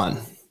number one,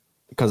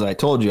 because I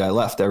told you I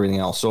left everything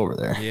else over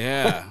there.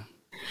 Yeah.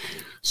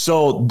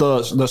 So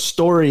the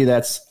story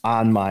that's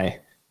on my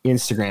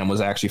Instagram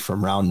was actually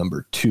from round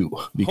number 2,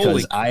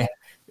 because I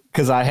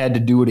had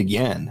to do it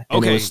again.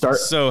 Okay.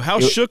 So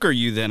how shook are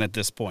you then at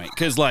this point?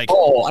 Because like,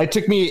 it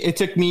took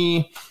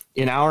me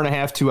an hour and a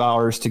half, 2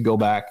 hours to go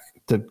back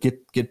to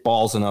get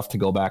balls enough to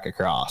go back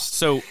across.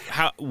 So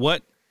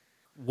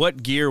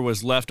what gear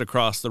was left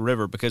across the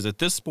river? Because at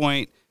this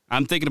point,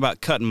 I'm thinking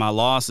about cutting my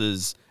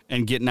losses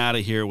and getting out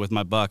of here with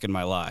my buck and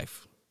my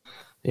life.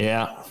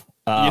 Yeah.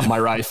 My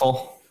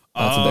rifle.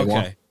 That's a big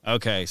one.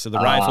 Okay. So the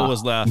rifle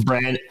was left.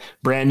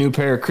 Brand new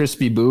pair of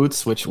crispy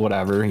boots, which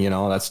whatever,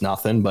 that's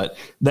nothing, but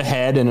the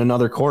head and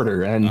another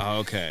quarter. And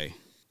okay.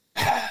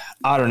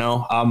 I don't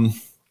know. I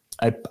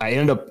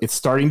ended up, it's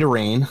starting to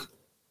rain.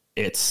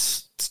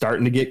 It's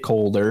starting to get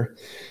colder.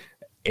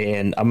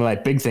 And my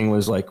big thing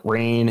was like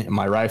rain, and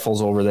my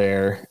rifle's over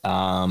there.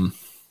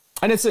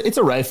 And it's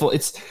a rifle.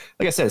 It's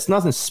like I said, it's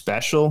nothing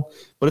special,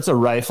 but it's a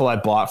rifle I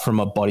bought from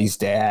a buddy's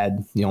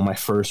dad. My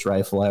first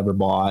rifle I ever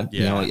bought.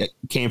 Yeah. It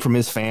came from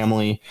his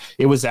family.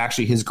 It was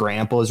actually his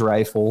grandpa's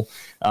rifle.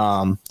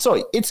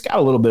 So it's got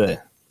a little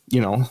bit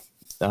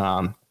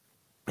of,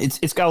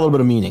 it's got a little bit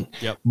of meaning.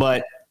 Yep.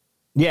 But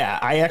yeah,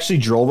 I actually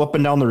drove up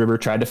and down the river,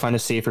 tried to find a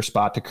safer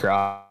spot to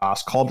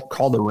cross,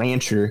 called the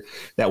rancher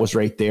that was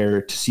right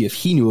there to see if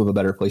he knew of a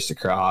better place to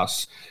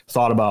cross.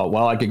 Thought about,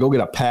 well, I could go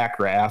get a pack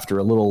raft or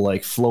a little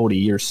like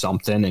floaty or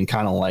something and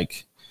kind of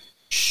like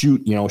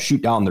shoot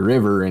down the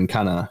river and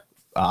kind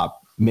of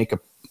make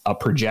a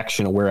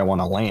projection of where I want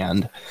to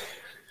land.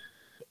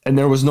 And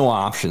there was no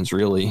options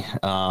really.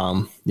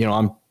 I'm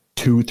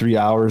 2-3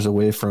 hours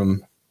away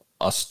from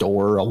a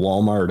store, a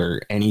Walmart,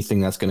 or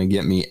anything that's going to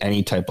get me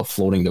any type of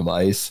floating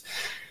device.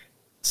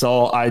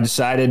 So I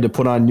decided to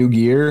put on new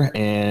gear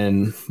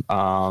and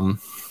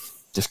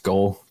just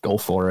go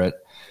for it.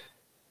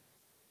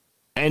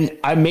 And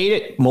I made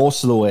it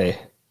most of the way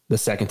the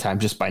second time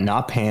just by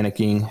not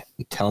panicking,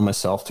 telling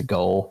myself to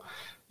go,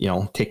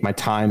 take my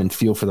time and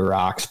feel for the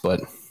rocks.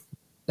 But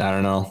I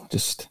don't know,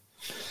 just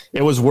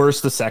it was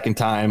worse the second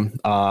time.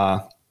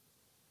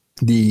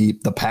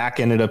 The pack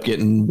ended up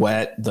getting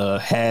wet. The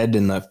head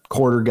and the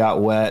quarter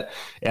got wet.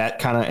 That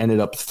kind of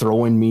ended up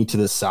throwing me to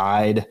the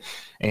side.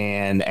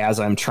 And as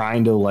I'm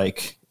trying to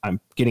I'm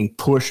getting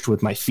pushed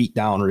with my feet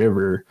down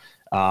river.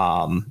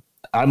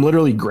 I'm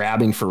literally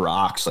grabbing for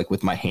rocks,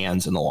 with my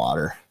hands in the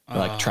water,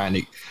 trying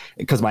to,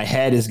 because my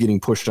head is getting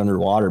pushed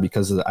underwater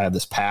because I have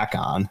this pack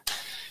on.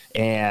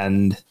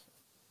 And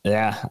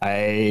yeah,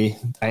 I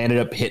ended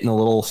up hitting a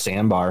little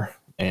sandbar,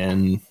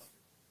 and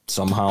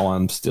somehow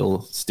I'm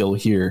still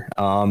here.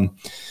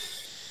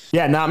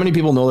 Yeah, not many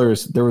people know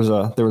there was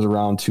a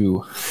round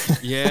 2.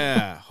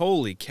 Yeah,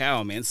 holy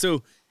cow, man.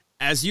 So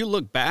as you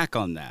look back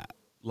on that,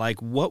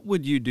 what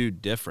would you do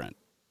different,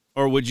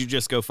 or would you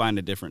just go find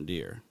a different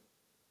deer?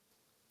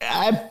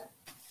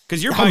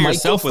 Because you're by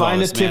yourself with all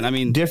this, man. I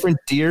mean, different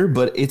deer,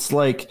 but it's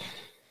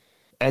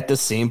at the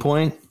same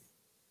point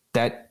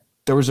that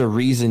there was a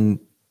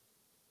reason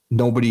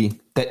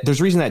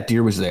there's a reason that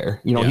deer was there.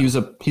 Yeah.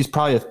 He's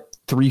probably a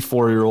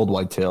 3-4 year old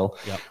whitetail,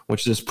 yep,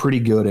 which is pretty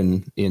good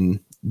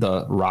in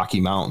the Rocky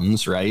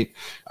Mountains, right?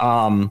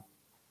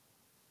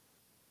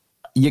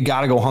 You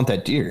got to go hunt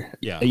that deer.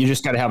 Yeah, you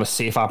just got to have a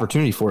safe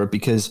opportunity for it,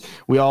 because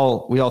we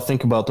all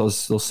think about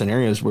those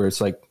scenarios where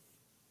it's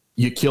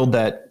you killed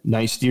that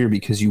nice deer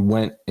because you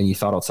went and you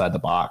thought outside the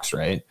box,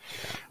 right?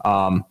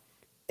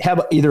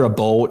 have either a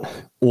boat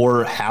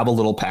or have a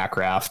little pack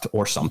raft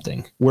or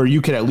something where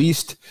you could at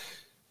least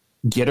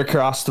get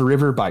across the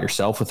river by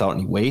yourself without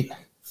any weight,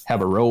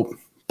 have a rope,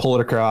 pull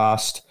it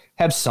across,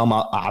 have some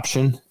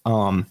option.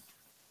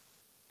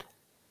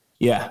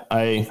 Yeah,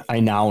 I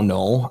now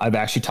know. I've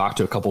actually talked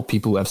to a couple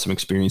people who have some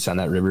experience on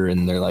that river,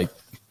 and they're like,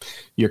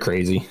 "You're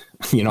crazy."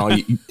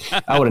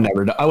 I would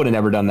have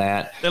never done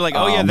that. They're like,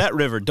 "Oh yeah, that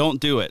river, don't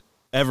do it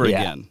ever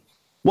again."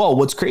 Well,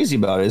 what's crazy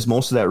about it is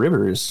most of that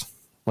river is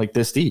like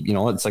this deep.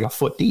 It's like a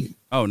foot deep.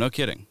 Oh, no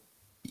kidding.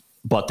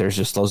 But there's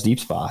just those deep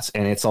spots,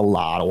 and it's a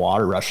lot of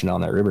water rushing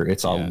down that river.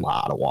 It's a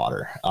lot of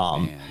water.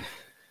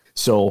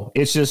 So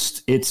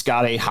it's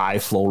got a high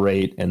flow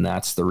rate, and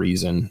that's the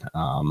reason.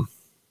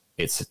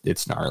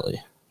 It's gnarly.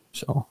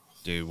 So,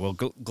 dude, well,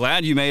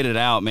 glad you made it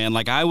out, man.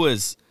 Like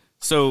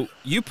so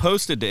you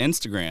posted to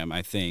Instagram,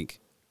 I think,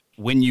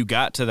 when you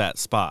got to that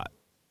spot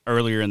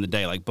earlier in the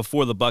day, like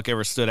before the buck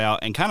ever stood out,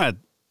 and kind of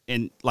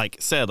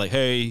said like,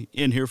 "Hey,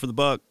 in here for the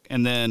buck."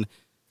 And then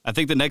I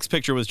think the next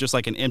picture was just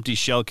like an empty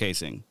shell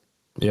casing.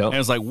 Yeah. And it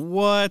was like,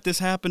 what? This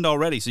happened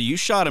already. So you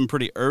shot him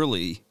pretty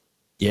early.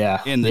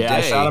 Yeah. In the day.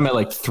 I shot him at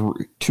like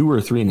 2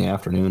 or 3 in the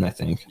afternoon, I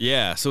think.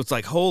 Yeah. So it's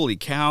like, holy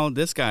cow,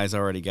 this guy's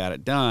already got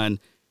it done.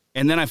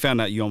 And then I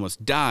found out you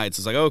almost died. So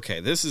it's like, okay,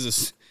 this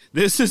is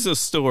a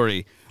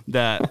story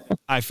that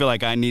I feel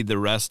like I need the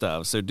rest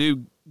of. So,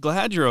 dude,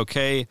 glad you're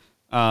okay.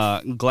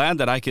 Glad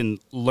that I can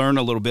learn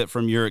a little bit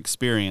from your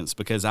experience,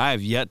 because I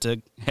have yet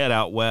to head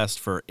out west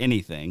for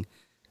anything.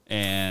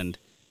 And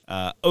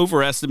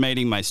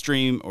overestimating my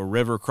stream or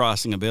river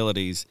crossing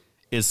abilities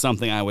is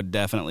something I would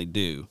definitely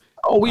do.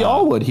 Oh, we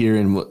all would here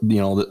in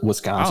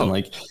Wisconsin,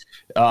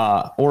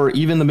 or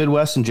even the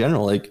Midwest in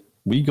general. Like,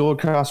 we go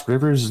across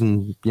rivers,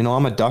 and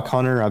I'm a duck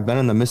hunter. I've been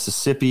in the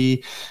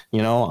Mississippi.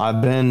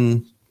 I've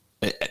been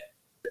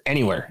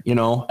anywhere.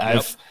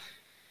 I've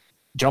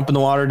jumped in the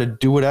water to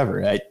do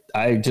whatever.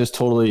 I just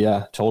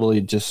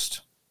totally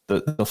just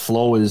the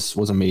flow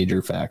was a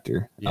major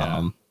factor.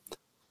 Yeah.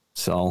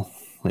 So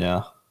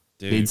yeah.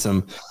 Dude. Need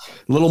some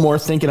little more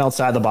thinking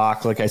outside the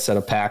box. Like I said,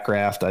 a pack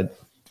raft. I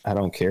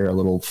don't care. A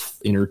little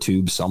inner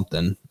tube,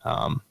 something,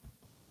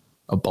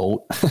 a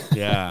boat.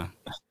 Yeah.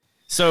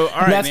 So,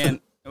 all right, man.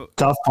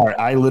 Tough part.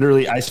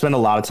 I spend a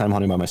lot of time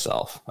hunting by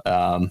myself.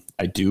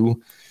 I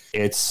do.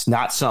 It's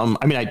not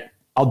something,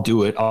 I'll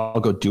do it. I'll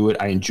go do it.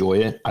 I enjoy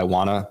it. I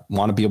want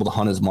to be able to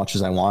hunt as much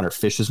as I want or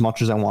fish as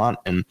much as I want.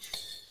 And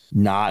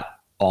not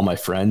all my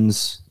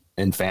friends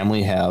and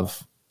family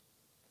have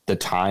the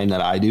time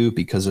that I do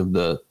because of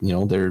they're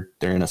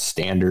in a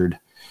standard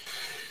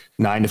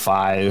 9 to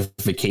 5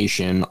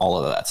 vacation, all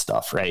of that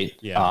stuff. Right.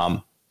 Yeah.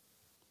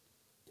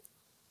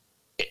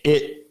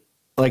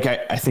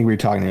 I think we were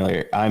talking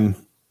earlier. I'm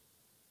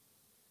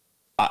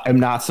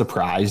not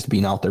surprised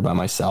being out there by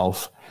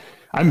myself.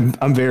 I'm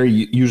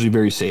usually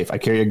very safe. I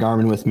carry a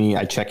Garmin with me.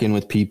 I check in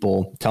with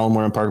people, tell them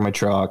where I'm parking my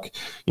truck,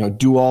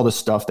 do all the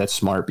stuff that's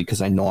smart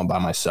because I know I'm by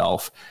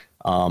myself.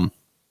 But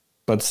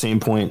at the same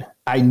point,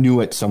 I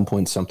knew at some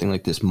point something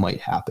like this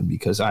might happen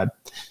because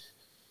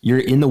you're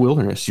in the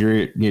wilderness.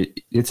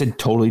 It's a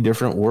totally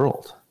different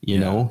world.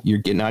 You're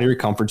getting out of your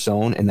comfort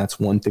zone. And that's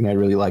one thing I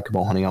really like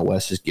about hunting out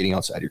west is getting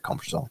outside your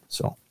comfort zone.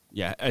 So,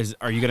 yeah.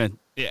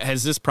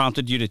 Has this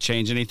prompted you to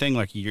change anything?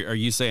 Like, are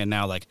you saying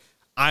now, like,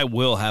 I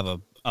will have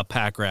a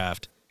pack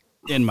raft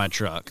in my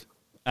truck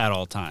at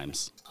all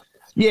times?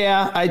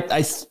 Yeah.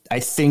 I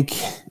think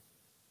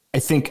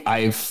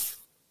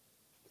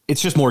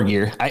it's just more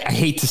gear. I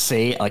hate to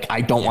say it, like, I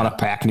don't want to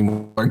pack any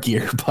more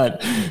gear,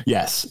 but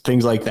yes,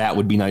 things like that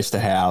would be nice to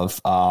have.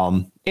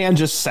 And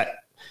just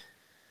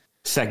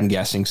second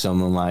guessing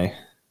some of my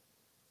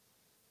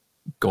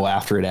go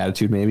after it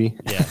attitude, maybe.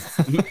 Yeah.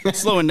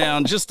 Slowing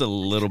down just a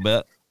little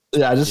bit.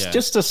 Yeah.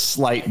 Just a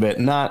slight bit,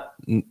 not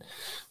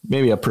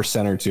maybe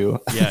 1% or 2.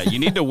 Yeah. You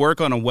need to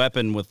work on a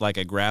weapon with like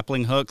a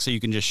grappling hook so you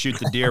can just shoot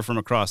the deer from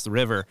across the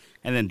river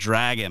and then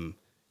drag him.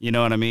 You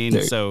know what I mean?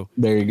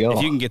 There you go.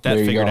 If you can get that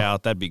figured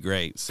out, that'd be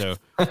great. So,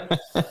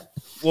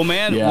 well,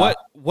 man,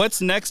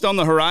 what's next on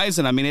the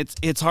horizon? I mean,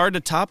 it's hard to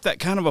top that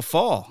kind of a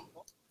fall.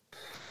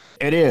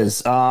 It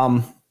is.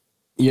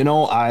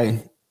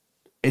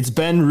 It's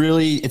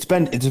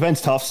been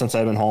tough since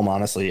I've been home.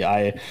 Honestly,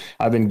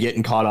 I've been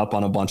getting caught up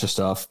on a bunch of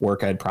stuff.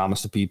 Work I had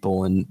promised to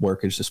people, and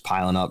work is just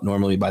piling up.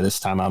 Normally by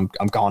this time I'm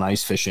going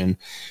ice fishing.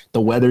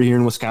 The weather here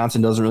in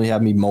Wisconsin doesn't really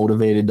have me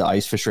motivated to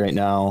ice fish right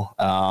now.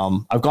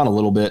 I've gone a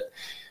little bit,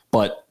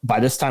 but by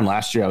this time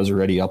last year I was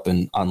already up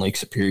on Lake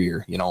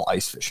Superior,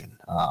 ice fishing.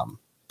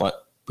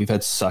 But we've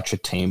had such a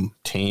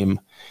tame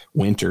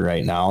winter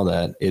right now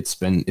that it's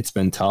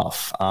been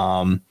tough.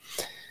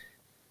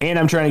 And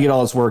I'm trying to get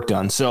all this work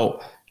done.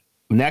 So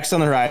next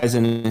on the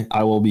horizon,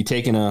 I will be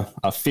taking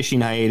a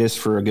fishing hiatus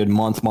for a good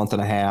month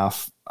and a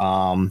half.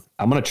 I'm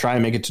going to try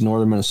and make it to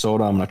northern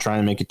Minnesota. I'm going to try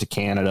and make it to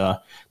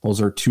Canada.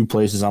 Those are 2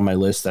 places on my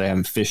list that I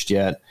haven't fished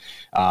yet.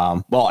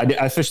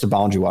 I fished the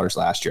Boundary Waters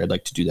last year. I'd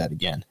like to do that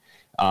again.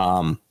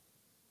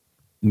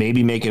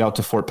 maybe make it out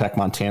to Fort Peck,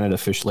 Montana to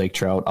fish lake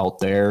trout out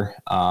there.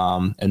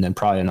 And then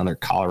probably another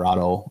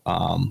Colorado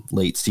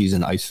late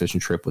season ice fishing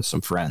trip with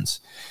some friends.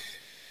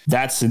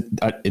 That's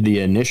the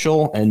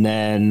initial. And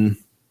then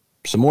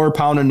some more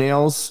pound and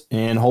nails,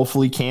 and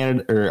hopefully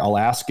Canada or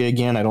Alaska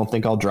again. I don't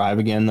think I'll drive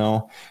again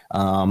though.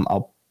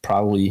 I'll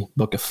probably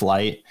book a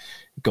flight,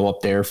 go up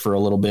there for a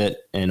little bit,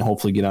 and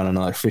hopefully get on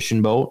another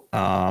fishing boat.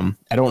 I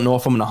don't know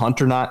if I'm going to hunt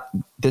or not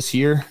this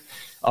year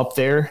up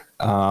there.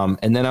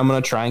 And then I'm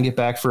going to try and get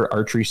back for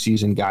archery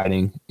season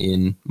guiding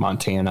in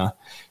Montana.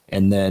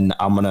 And then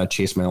I'm going to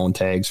chase my own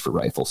tags for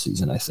rifle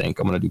season. I think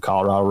I'm going to do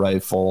Colorado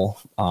rifle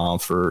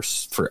for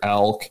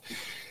elk.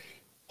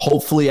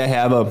 Hopefully I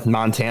have a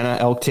Montana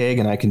elk tag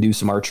and I can do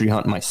some archery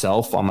hunting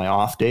myself on my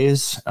off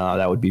days.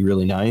 That would be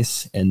really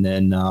nice. And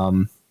then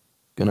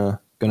gonna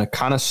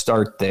kind of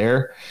start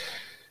there.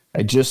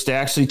 I just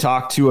actually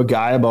talked to a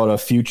guy about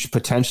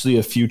potentially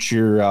a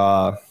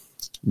future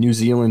New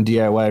Zealand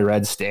DIY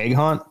red stag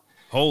hunt.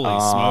 Holy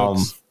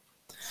smokes.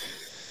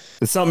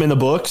 It's something in the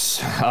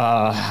books.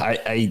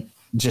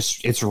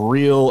 It's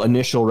real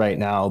initial right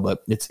now,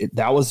 but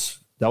that was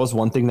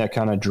one thing that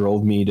kind of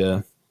drove me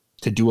to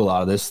do a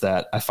lot of this,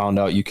 that I found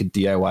out you could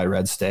DIY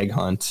red stag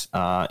hunt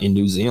in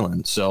New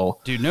Zealand. So,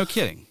 dude, no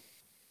kidding.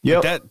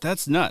 Yeah,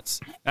 that's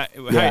nuts. How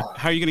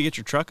are you going to get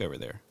your truck over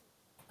there?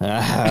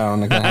 I'm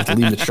going to have to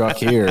leave the truck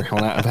here.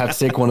 I have to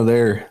take one of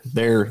their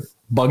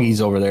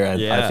buggies over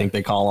there. I think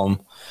they call them.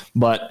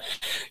 But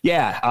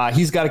yeah,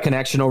 he's got a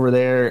connection over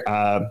there.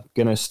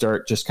 Going to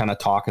start just kind of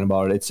talking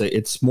about it.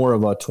 It's more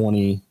of a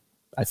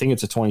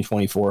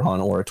 2024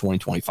 hunt or a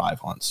 2025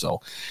 hunt.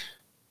 So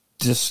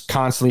just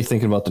constantly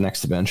thinking about the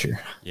nest adventure.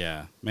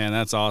 Yeah, man,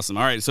 that's awesome.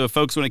 All right. So if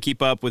folks want to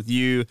keep up with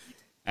you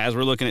as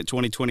we're looking at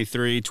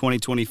 2023,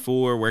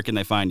 2024, where can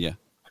they find you?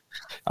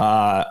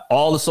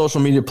 All the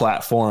social media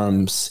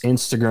platforms,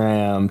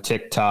 Instagram,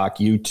 TikTok,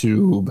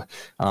 YouTube,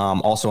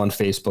 also on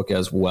Facebook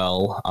as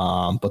well.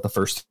 But the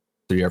first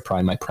three are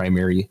probably my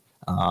primary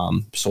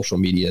social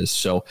medias.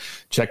 So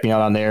check me out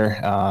on there.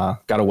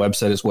 Got a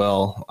website as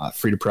well,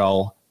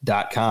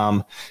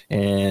 freetoprowl.com,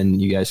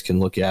 and you guys can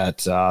look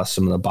at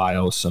some of the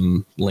bio,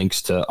 some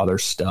links to other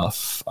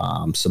stuff,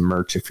 some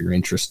merch if you're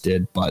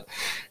interested. But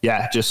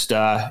yeah, just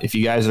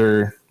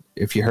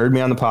if you heard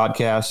me on the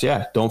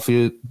podcast, don't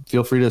feel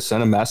free to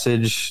send a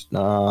message.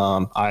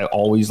 I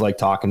always like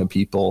talking to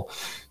people.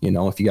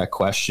 If you got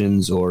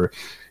questions or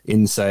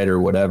insight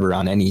or whatever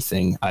on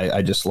anything,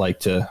 I just like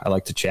to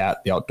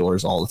chat the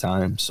outdoors all the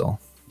time. So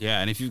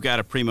yeah, and if you've got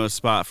a primo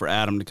spot for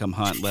Adam to come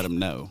hunt, let him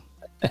know.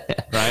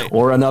 Right.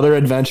 Or another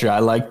adventure. I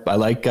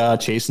like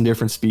chasing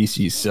different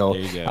species. So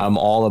I'm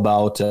all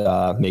about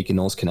making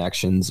those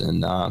connections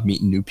and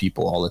meeting new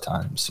people all the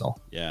time. So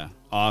yeah,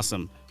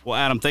 awesome. Well,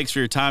 Adam, thanks for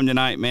your time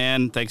tonight,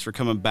 man. Thanks for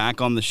coming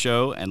back on the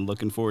show, and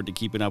looking forward to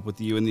keeping up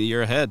with you in the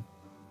year ahead.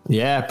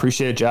 Yeah,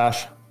 appreciate it,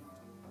 Josh.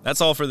 That's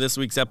all for this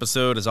week's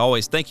episode. As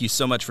always, thank you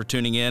so much for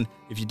tuning in.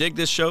 If you dig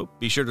this show,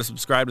 be sure to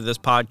subscribe to this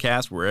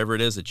podcast wherever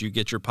it is that you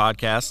get your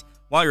podcasts.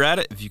 While you're at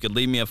it, if you could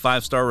leave me a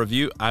 5-star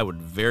review, I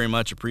would very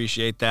much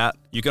appreciate that.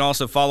 You can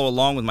also follow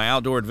along with my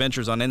outdoor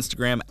adventures on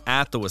Instagram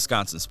at The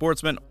Wisconsin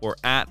Sportsman or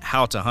at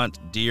How to Hunt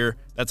Deer.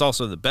 That's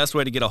also the best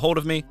way to get a hold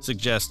of me.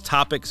 Suggest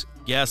topics,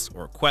 guests,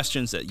 or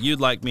questions that you'd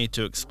like me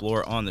to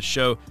explore on the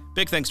show.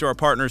 Big thanks to our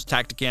partners,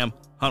 Tactacam,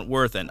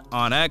 Huntworth, and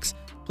OnX.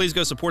 Please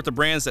go support the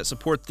brands that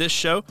support this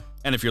show.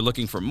 And if you're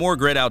looking for more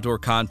great outdoor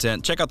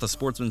content, check out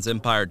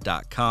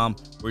thesportsmansempire.com,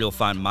 where you'll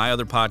find my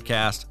other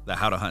podcast, the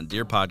How to Hunt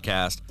Deer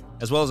podcast,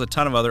 as well as a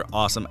ton of other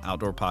awesome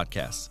outdoor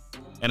podcasts.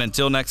 And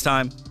until next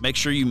time, make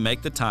sure you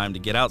make the time to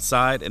get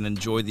outside and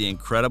enjoy the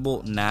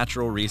incredible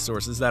natural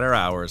resources that are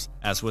ours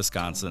as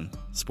Wisconsin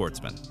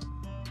sportsmen.